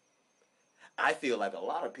role. I feel like a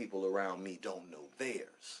lot of people around me don't know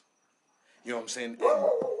theirs. You know what I'm saying?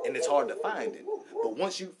 And it's hard to find it. But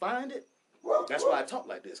once you find it, that's why I talk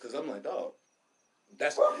like this. Because I'm like, dog,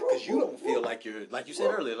 that's... Because you don't feel like you're... Like you said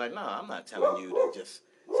earlier, like, nah, I'm not telling you to just...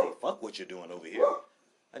 say, fuck what you're doing over here.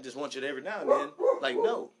 I just want you to every now and then, like,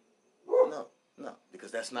 no. Because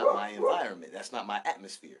that's not my environment. That's not my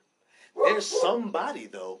atmosphere. There's somebody,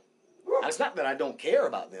 though. It's not that I don't care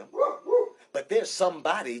about them, but there's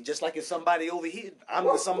somebody, just like it's somebody over here. I'm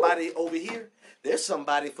the somebody over here. There's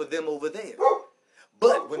somebody for them over there.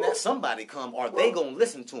 But when that somebody come, are they going to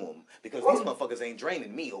listen to them? Because these motherfuckers ain't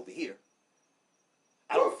draining me over here.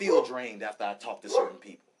 I don't feel drained after I talk to certain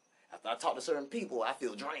people. After I talk to certain people, I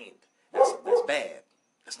feel drained. That's bad.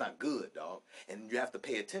 That's not good, dog. And you have to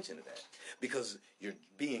pay attention to that. Because you're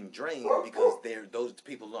being drained because those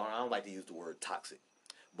people are, I don't like to use the word toxic,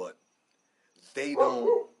 but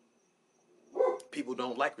people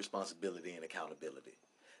don't like responsibility and accountability.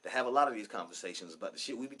 To have a lot of these conversations about the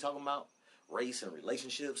shit we be talking about, race and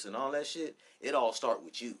relationships and all that shit, it all start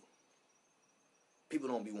with you. People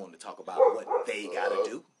don't be wanting to talk about what they gotta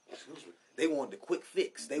do. They want the quick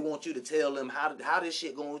fix. They want you to tell them how this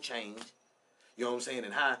shit gonna change. You know what I'm saying?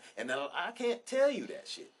 And I can't tell you that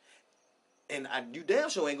shit. And you damn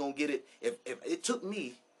sure ain't gonna get it if it took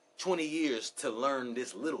me 20 years to learn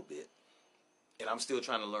this little bit, and I'm still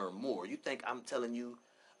trying to learn more. You think I'm telling you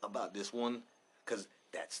about this one? Because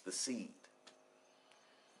that's the seed.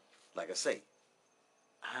 Like I say,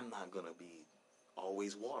 I'm not gonna be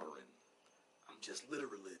always watering. I'm just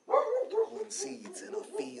literally growing seeds in a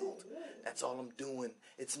field. That's all I'm doing.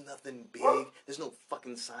 It's nothing big. There's no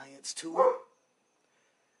fucking science to it.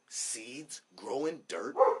 Seeds grow in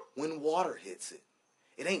dirt when water hits it.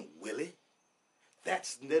 It ain't Willie.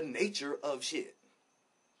 That's the nature of shit.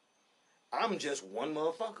 I'm just one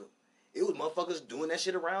motherfucker. It was motherfuckers doing that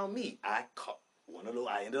shit around me. I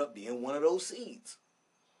ended up being one of those seeds.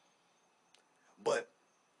 But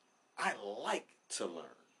I like to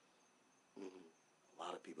learn. A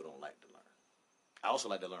lot of people don't like to learn. I also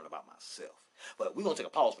like to learn about myself. But we're going to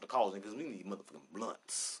take a pause for the calls because we need motherfucking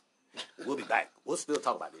blunts. We'll be back. We'll still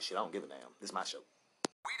talk about this shit. I don't give a damn. This is my show.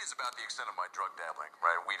 Weed is about the extent of my drug dabbling,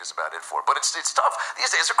 right? Weed is about it for it. But it's tough.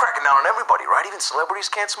 These days they're cracking down on everybody, right? Even celebrities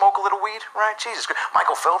can't smoke a little weed, right? Jesus Christ.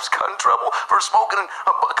 Michael Phelps got in trouble for smoking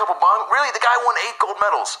a couple bong. Really, the guy won 8 gold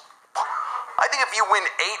medals. I think if you win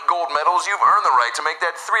 8 gold medals, you've earned the right to make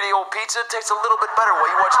that 3-day-old pizza taste a little bit better while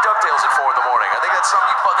you watch DuckTales at 4 in the morning. I think that's something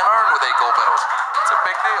you fucking earn with 8 gold medals. It's a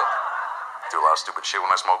big deal. Do a lot of stupid shit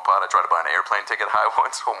when I smoke pot. I tried to buy an airplane ticket high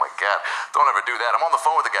once. Oh my God. Don't ever do that. I'm on the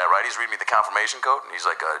phone with the guy, right? He's reading me the confirmation code, and he's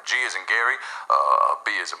like, G is in Gary,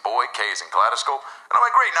 B is in boy, K is in kaleidoscope. And I'm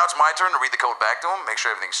like, great, now it's my turn to read the code back to him, make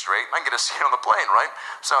sure everything's straight, and I can get a seat on the plane, right?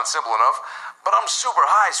 Sounds simple enough. But I'm super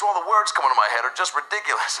high, so all the words coming to my head are just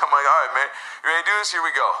ridiculous. I'm like, all right, man, you ready to do this? Here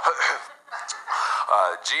we go.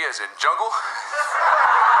 G is in jungle.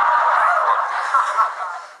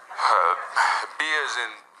 B is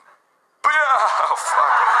in... Oh,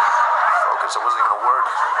 fuck. Focus, it wasn't even a word.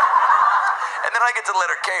 And then I get to the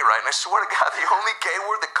letter K, right? And I swear to God, the only K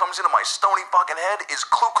word that comes into my stony fucking head is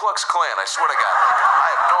Ku Klux Klan. I swear to God. I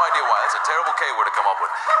have no idea why. That's a terrible K word to come up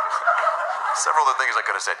with. Several other things I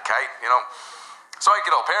could have said, kite, you know. So I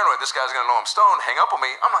get all paranoid. This guy's going to know I'm stoned, hang up on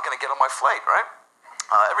me. I'm not going to get on my flight, right?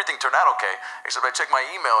 Everything turned out okay, except I checked my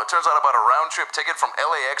email. It turns out I bought a round-trip ticket from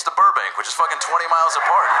LAX to Burbank, which is fucking 20 miles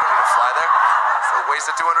apart. You don't need to fly there. It's a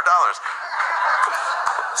waste of $200.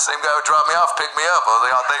 Same guy who dropped me off picked me up. I was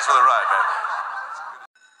like, oh, thanks for the ride, man.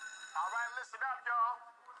 All right, listen up, y'all.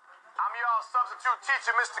 I'm y'all's substitute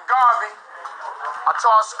teacher, Mr. Garvey. I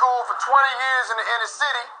taught school for 20 years in the inner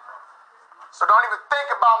city, so don't even think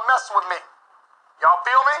about messing with me. Y'all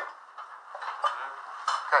feel me?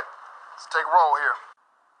 Okay, let's take a roll here.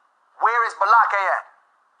 Where is Balake at?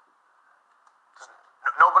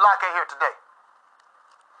 No Balake here today.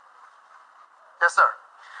 Yes, sir.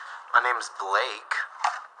 My name's Blake.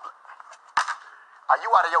 Are you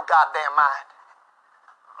out of your goddamn mind?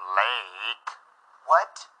 Blake?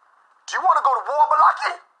 What? Do you want to go to war,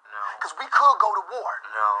 Balake? No. Because we could go to war.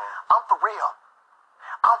 No. I'm for real.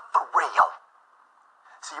 I'm for real.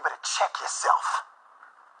 So you better check yourself.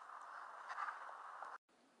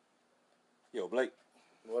 Yo, Blake.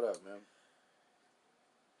 What up, man?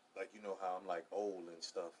 Like, you know how I'm like old and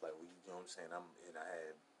stuff. Like, you know what I'm saying? I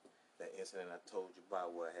had that incident I told you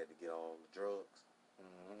about where I had to get all the drugs.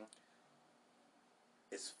 Mm-hmm.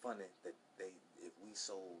 It's funny that if we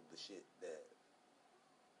sold the shit that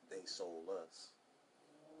they sold us,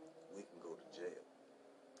 we can go to jail.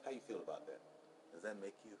 How you feel about that? Does that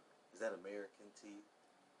make you? Is that American to you?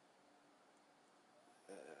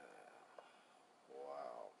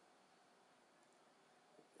 Wow.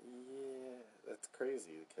 Yeah, that's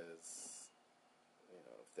crazy because, you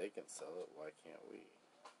know, if they can sell it, why can't we?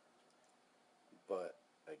 But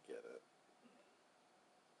I get it.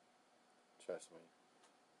 Trust me.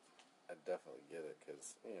 I definitely get it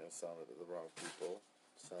because, you know, selling it to the wrong people,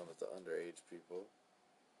 selling it to underage people,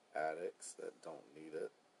 addicts that don't need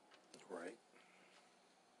it. Right.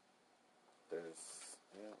 There's,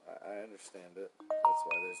 you know, I understand it. That's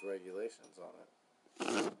why there's regulations on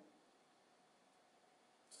it.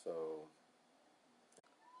 So,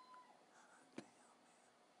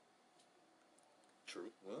 true.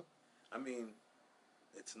 Well, I mean,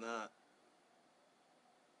 it's not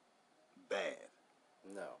bad.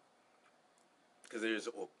 No. Because there's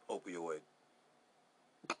an opioid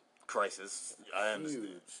crisis. I understand.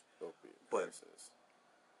 Huge opioid but crisis.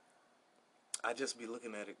 I just be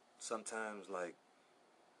looking at it sometimes like,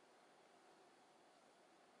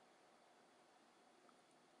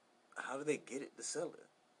 how do they get it to sell it?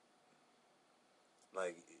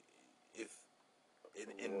 Like, if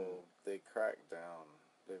well, they crack down.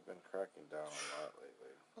 They've been cracking down a lot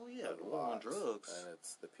lately. Oh yeah, a the war on lot. drugs. And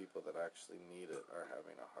it's the people that actually need it are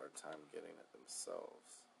having a hard time getting it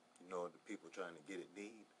themselves. You know what the people trying to get it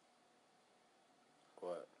need?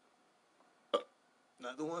 What?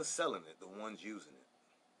 Not the ones selling it, the ones using it.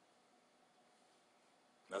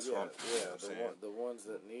 That's yeah, what I'm saying. the ones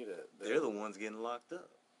that need it. They're the ones getting locked up.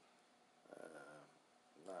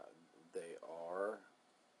 Not they are,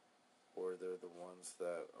 or they're the ones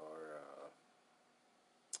that are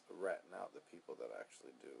ratting out the people that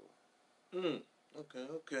actually do.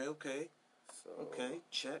 Okay. So Okay,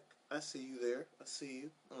 check. I see you there. I see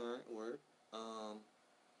you. All right, word.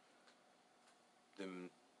 Then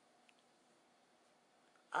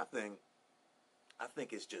I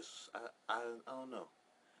think it's just I don't know.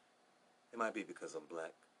 It might be because I'm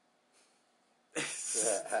black.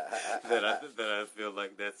 that I feel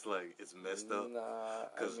like that's like it's messed up. Nah,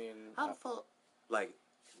 I mean, how the fuck like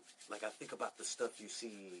I think about the stuff you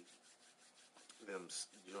see them,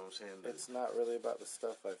 you know what I'm saying? It's not really about the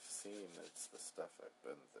stuff I've seen. It's the stuff I've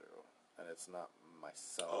been through, and it's not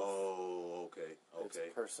myself. Oh, okay. It's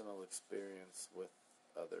personal experience with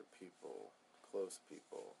other people, close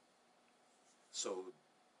people. So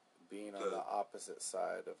being on the opposite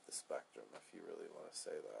side of the spectrum, if you really want to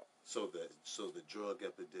say that. So the drug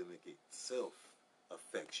epidemic itself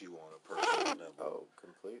affects you on a personal level. Oh,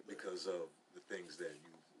 completely. Because of the things that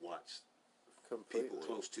you watch people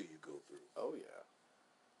close to you go through. Oh yeah.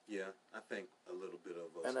 Yeah, I think a little bit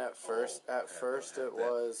of us. And at first it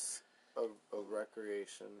was a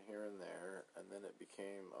recreation here and there, and then it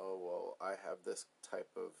became, oh well, I have this type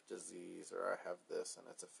of disease, or I have this, and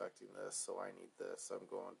it's affecting this, so I need this. I'm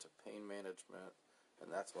going to pain management,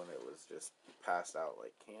 and that's when it was just passed out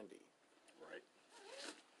like candy. Right.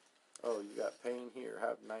 Oh, you got pain here.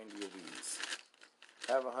 Have 90 of these.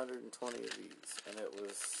 Have 120 of these, and it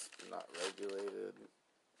was not regulated.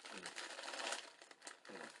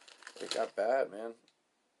 It got bad, man.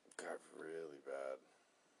 It got really bad.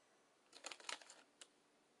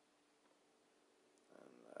 And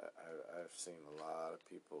I've seen a lot of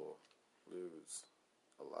people lose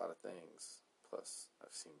a lot of things. Plus,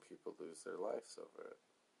 I've seen people lose their lives over it.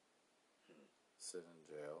 Sit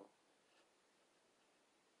in jail.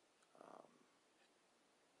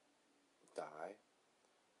 Die.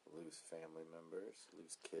 Lose family members.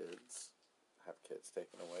 Lose kids. Have kids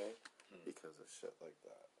taken away because of shit like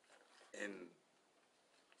that. And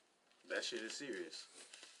that shit is serious.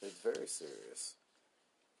 It's very serious.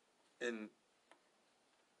 And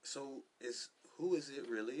so who is it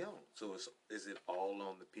really on? So is it all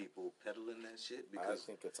on the people peddling that shit? Because I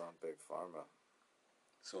think it's on Big Pharma.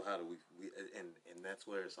 So how do we and that's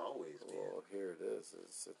where it's always been. Well, here it is.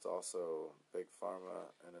 It's also Big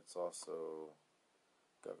Pharma, and it's also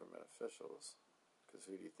government officials. Because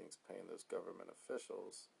who do you think's paying those government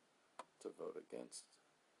officials to vote against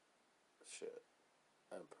shit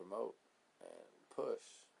and promote and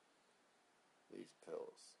push these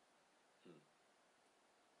pills?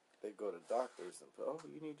 They go to doctors and put, oh,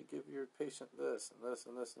 you need to give your patient this and this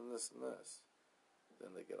and this and this and this.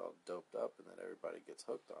 Then they get all doped up, and then everybody gets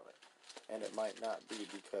hooked on it. And it might not be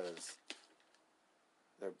because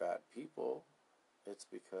they're bad people. It's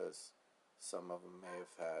because some of them may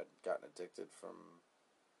have gotten addicted from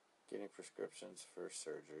getting prescriptions for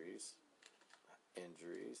surgeries,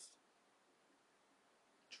 injuries.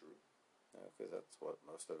 True. Because that's what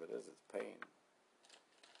most of it is. It's pain.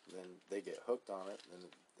 Then they get hooked on it,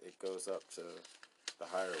 and it goes up to the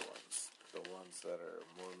higher ones. The ones that are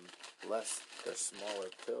they're smaller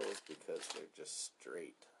pills because they're just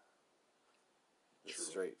straight.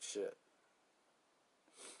 Straight shit.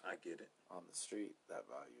 I get it. On the street, that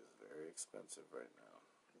value is very expensive right now.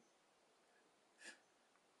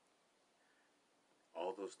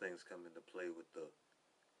 All those things come into play with the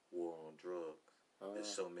war on drugs. There's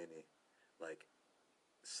so many, like,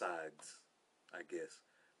 sides, I guess.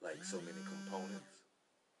 Like, so many components.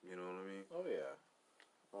 You know what I mean? Oh, yeah.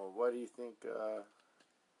 Well, why do you think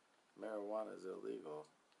marijuana is illegal?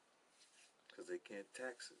 Because they can't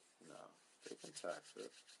tax it. No, they can tax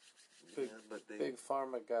it. Big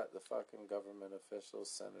Pharma got the fucking government officials,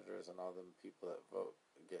 senators, and all them people that vote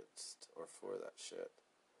against or for that shit.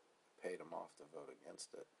 Paid them off to vote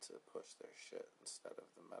against it to push their shit instead of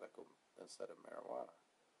marijuana.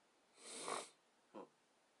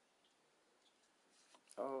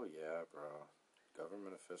 Oh yeah, bro.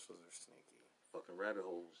 Government officials are sneaky. Fucking rabbit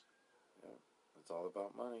holes. Yeah, it's all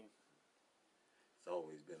about money. It's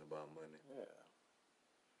always been about money. Yeah.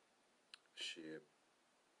 Shit.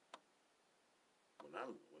 When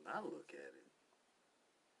I look at it,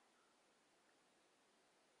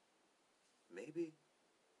 maybe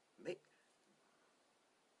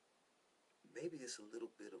it's a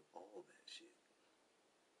little bit of all that shit.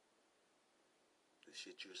 The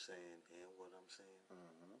shit you're saying and what I'm saying.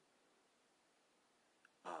 Mm-hmm.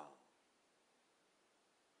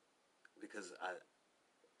 because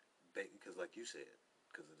like you said,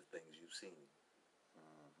 because of the things you've seen.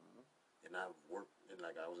 And I've worked, and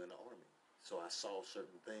like I was in the Army. So I saw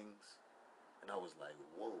certain things, and I was like,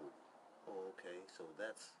 whoa, oh, okay, so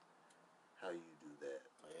that's how you do that.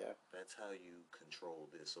 Yeah. That's how you control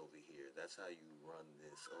this over here. That's how you run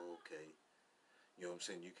this. Oh, okay. You know what I'm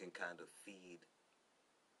saying? You can kind of feed,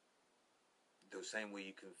 the same way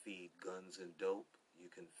you can feed guns and dope,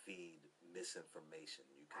 you can feed misinformation.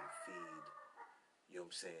 You can feed, you know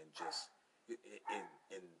what I'm saying, just,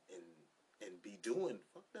 and be doing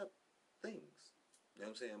fucked up things. You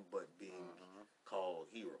know what I'm saying? But being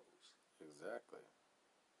called heroes. Exactly.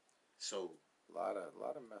 So a lot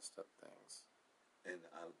of messed up things. And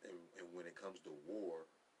when it comes to war,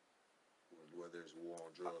 whether it's war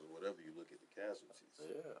on drugs or whatever, you look at the casualties.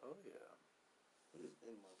 Yeah. Oh yeah. And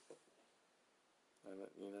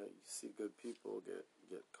you see good people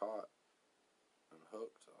get caught and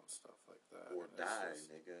hooked on stuff like that, or die,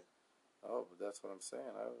 nigga. Oh, but that's what I'm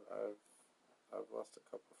saying. I've lost a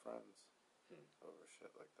couple friends over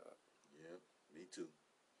shit like that. Yeah, me too.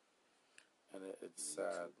 And it's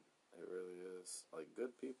sad. It really is. Like,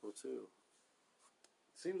 good people too.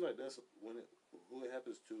 Seems like that's who it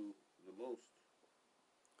happens to the most.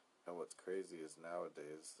 And what's crazy is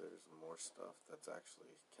nowadays there's more stuff that's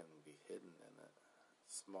actually can be hidden in it.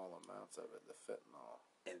 Small amounts of it, the fentanyl.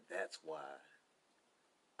 And that's why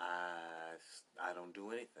I don't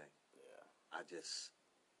do anything. Yeah. I just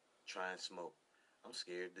try and smoke. I'm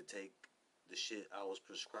scared to take the shit I was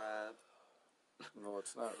prescribed. No,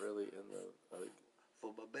 it's not really in the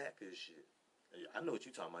for my back and shit. I know what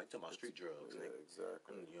you're talking about. You're talking about street drugs. Yeah, nigga.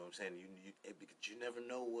 Exactly. You know what I'm saying? Because you never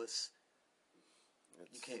know what's.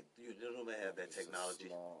 You can't. You don't know have that technology.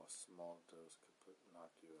 A small dose could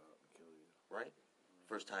knock you out and kill you. Right.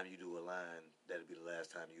 First time you do a line, that'll be the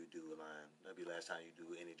last time you do a line. That'll be the last time you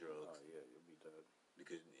do any drugs. Oh yeah, you'll be dead.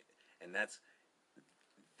 Because, and that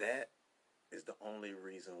is the only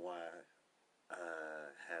reason why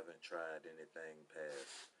I haven't tried anything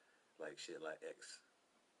past like shit like X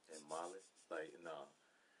and Molly. Like no.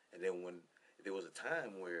 And then there was a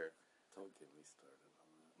time where. Don't get me started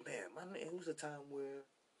on that. Man, it was a time where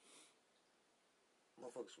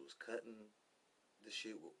motherfuckers was cutting the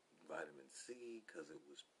shit with vitamin C because it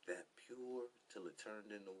was that pure till it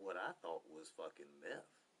turned into what I thought was fucking meth.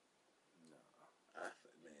 No.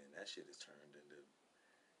 Man, that shit has turned into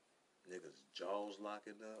niggas' jaws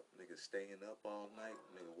locking up, niggas staying up all night,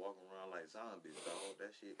 niggas walking around like zombies, dog.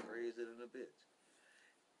 That shit crazy than a bitch.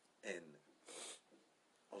 And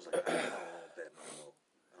I was like, I don't want that no more.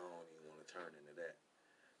 I don't even want to turn into that.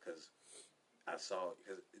 Because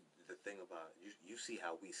the thing about it, you see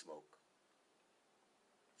how we smoke.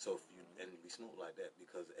 So if and we smoke like that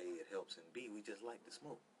because A, it helps, and B, we just like to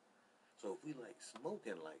smoke. So if we like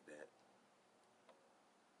smoking like that,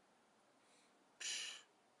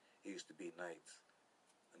 it used to be nights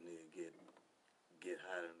a nigga get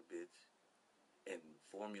high in the bitch and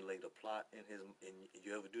formulate a plot in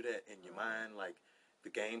you ever do that in your mind, like the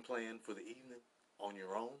game plan for the evening on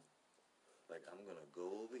your own? Like, I'm gonna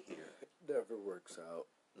go over here. It never works out.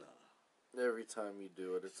 Nah. Every time you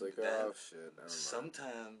do it, it's like, oh shit, never mind.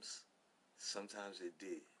 Sometimes it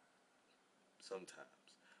did. Sometimes.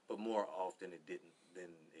 But more often it didn't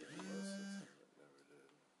than it did. Most of the time it never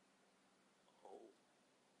did. Oh.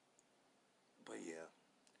 But yeah.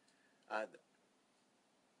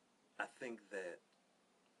 I think that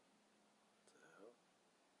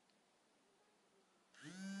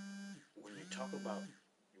when you're talking about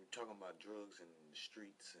drugs and the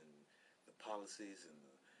streets and the policies and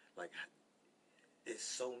it's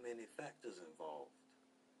so many factors involved.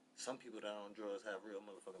 Some people that are on drugs have real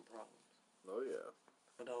motherfucking problems. Oh yeah.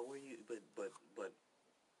 But but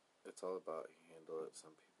it's all about you handle it.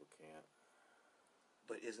 Some people can't.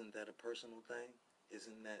 But isn't that a personal thing?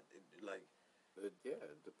 Isn't that like? Yeah,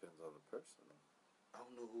 it depends on the person. I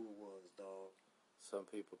don't know who it was, dog. Some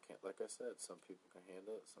people can't. Like I said, some people can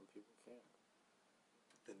handle it. Some people can't.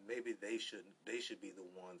 Then maybe they should be the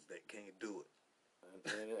ones that can't do it.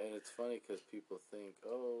 And it's funny because people think,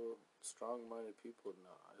 oh, strong-minded people.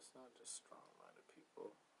 No, it's not just strong-minded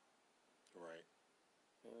people. Right.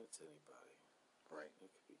 And it's anybody. Right.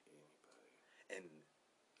 It could be anybody. And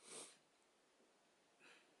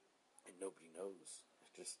nobody knows.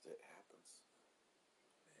 It happens.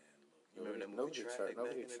 Man, look. You remember that movie Traffic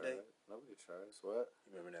back in the day? Nobody tries. What?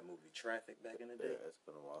 You remember that movie Traffic back in the day? Yeah, it's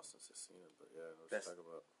been a while since I've seen it, but yeah, I know what you're talking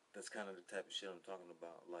about. That's kind of the type of shit I'm talking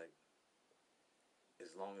about. Like,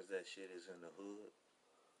 as long as that shit is in the hood,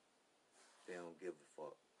 they don't give a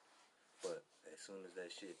fuck. But as soon as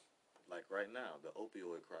that shit, like right now, the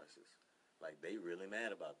opioid crisis, like they really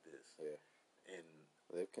mad about this. Yeah.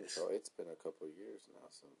 they've controlled. It's been a couple of years now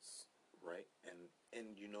since. Right,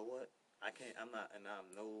 and you know what? I'm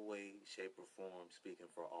no way, shape, or form speaking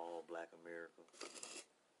for all Black America.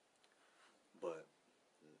 But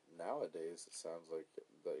nowadays, it sounds like that,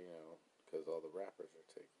 because all the rappers are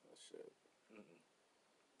taking this shit.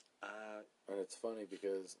 And it's funny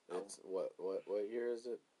because it's what year is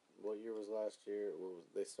it? What year was last year?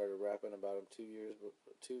 They started rapping about him 3 years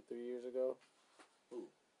ago?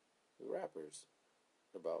 Who? The rappers.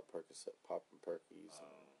 About Percocet, popping Perkies,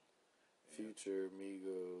 Future,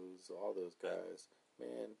 Migos, all those guys.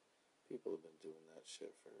 Man, people have been doing that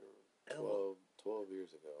shit for 12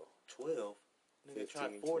 years ago. 12? Nigga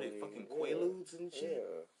tried 40 fucking Quaaludes and shit.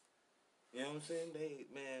 Yeah. You know what I'm saying?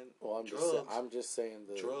 Well, drugs. I'm just saying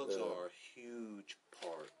drugs are a huge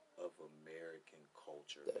part of American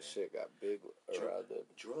culture. That shit got big around them.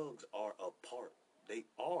 Drugs are a part.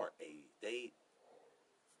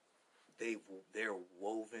 They're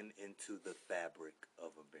woven into the fabric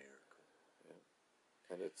of America.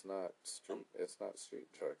 Yeah. And it's not street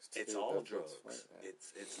drugs. Too. It's all drugs.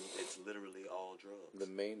 It's literally all drugs. The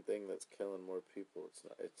main thing that's killing more people,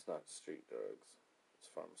 it's not street drugs. It's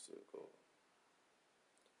pharmaceutical.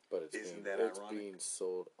 But it's being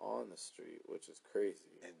sold on the street, which is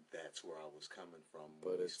crazy. And that's where I was coming from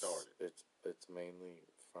when we started. It's mainly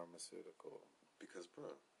pharmaceutical. Because,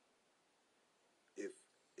 bro,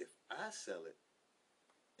 if I sell it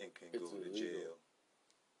and can go to jail,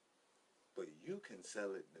 but you can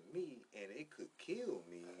sell it to me and it could kill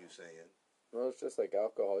me, you saying? Well, it's just like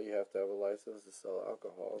alcohol. You have to have a license to sell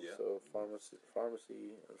alcohol. Yeah. So pharmacy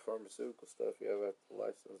and pharmaceutical stuff, you have a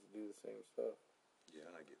license to do the same stuff. Yeah,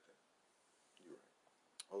 I get that. You're right.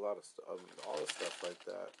 A lot of stuff, all the stuff like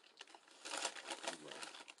that. You're right.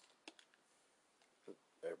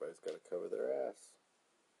 Everybody's got to cover their ass.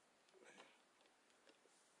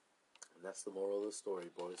 And that's the moral of the story,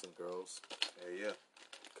 boys and girls. Yeah.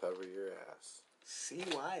 Cover your ass.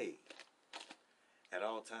 CYA at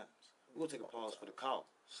all times. We'll take a pause for the calls.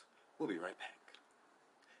 We'll be right back.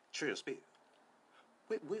 Trill Spill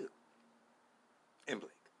with Will and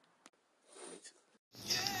Blake.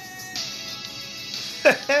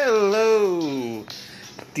 Hello,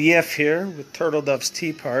 DF here with Turtle Dove's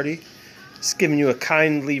Tea Party. Just giving you a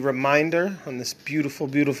kindly reminder on this beautiful,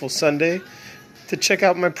 beautiful Sunday to check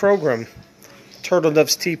out my program, Turtle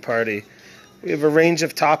Dove's Tea Party. We have a range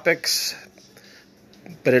of topics,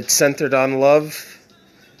 but it's centered on love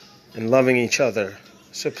and loving each other.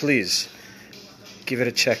 So please, give it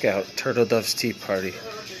a check out, Turtle Dove's Tea Party.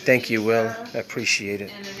 Thank you, Will. I appreciate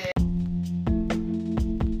it.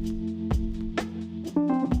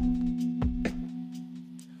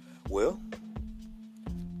 Well,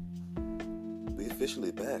 we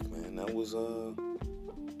officially back, man. That was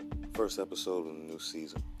first episode of the new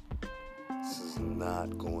season. This is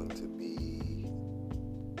not going to be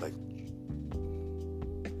like,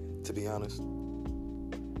 to be honest,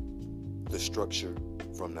 the structure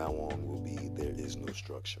from now on will be there is no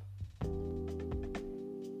structure.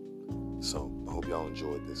 So I hope y'all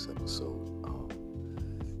enjoyed this episode.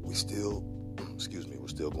 We're still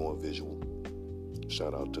going visual.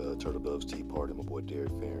 Shout out to Turtle Dove's Tea Party, my boy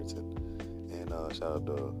Derek Farrington, and shout out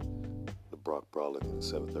to the Brock Brolick and the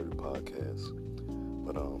 730 podcast.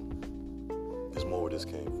 But there's more where this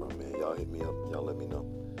came from, man. Y'all hit me up, y'all let me know,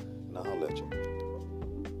 and I'll holler at you.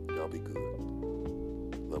 Y'all be good.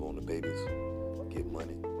 Love on the babies. Get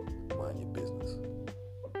money. Mind your business.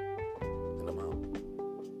 And I'm out.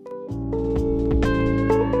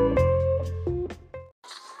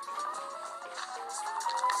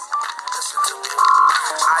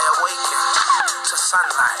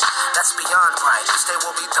 Sunlight, that's beyond right. This day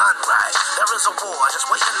will be done right. There is a war just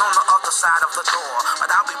waiting on the other side of the door, but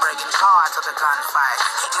I'll be breaking hard to the gunfight.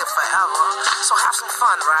 Can't live forever, so have some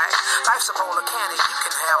fun, right? Life's a bowl of candy, you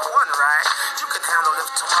can have one, right? You can handle if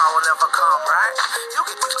tomorrow never come, right? You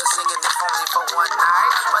get used to singing if only for one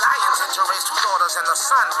night, but I intend to raise two daughters in the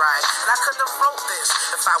sun, right? And I couldn't have wrote this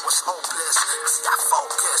if I was hopeless. See, I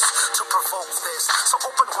focus to provoke this, so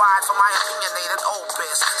open wide for my opinionated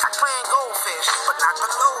opus. Like playing goldfish, but not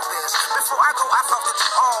below this. Before I go, I thought that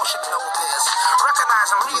you all should know this. Recognize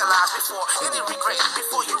and realize before any regret,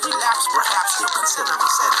 before you relapse, perhaps you'll consider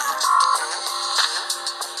resetting.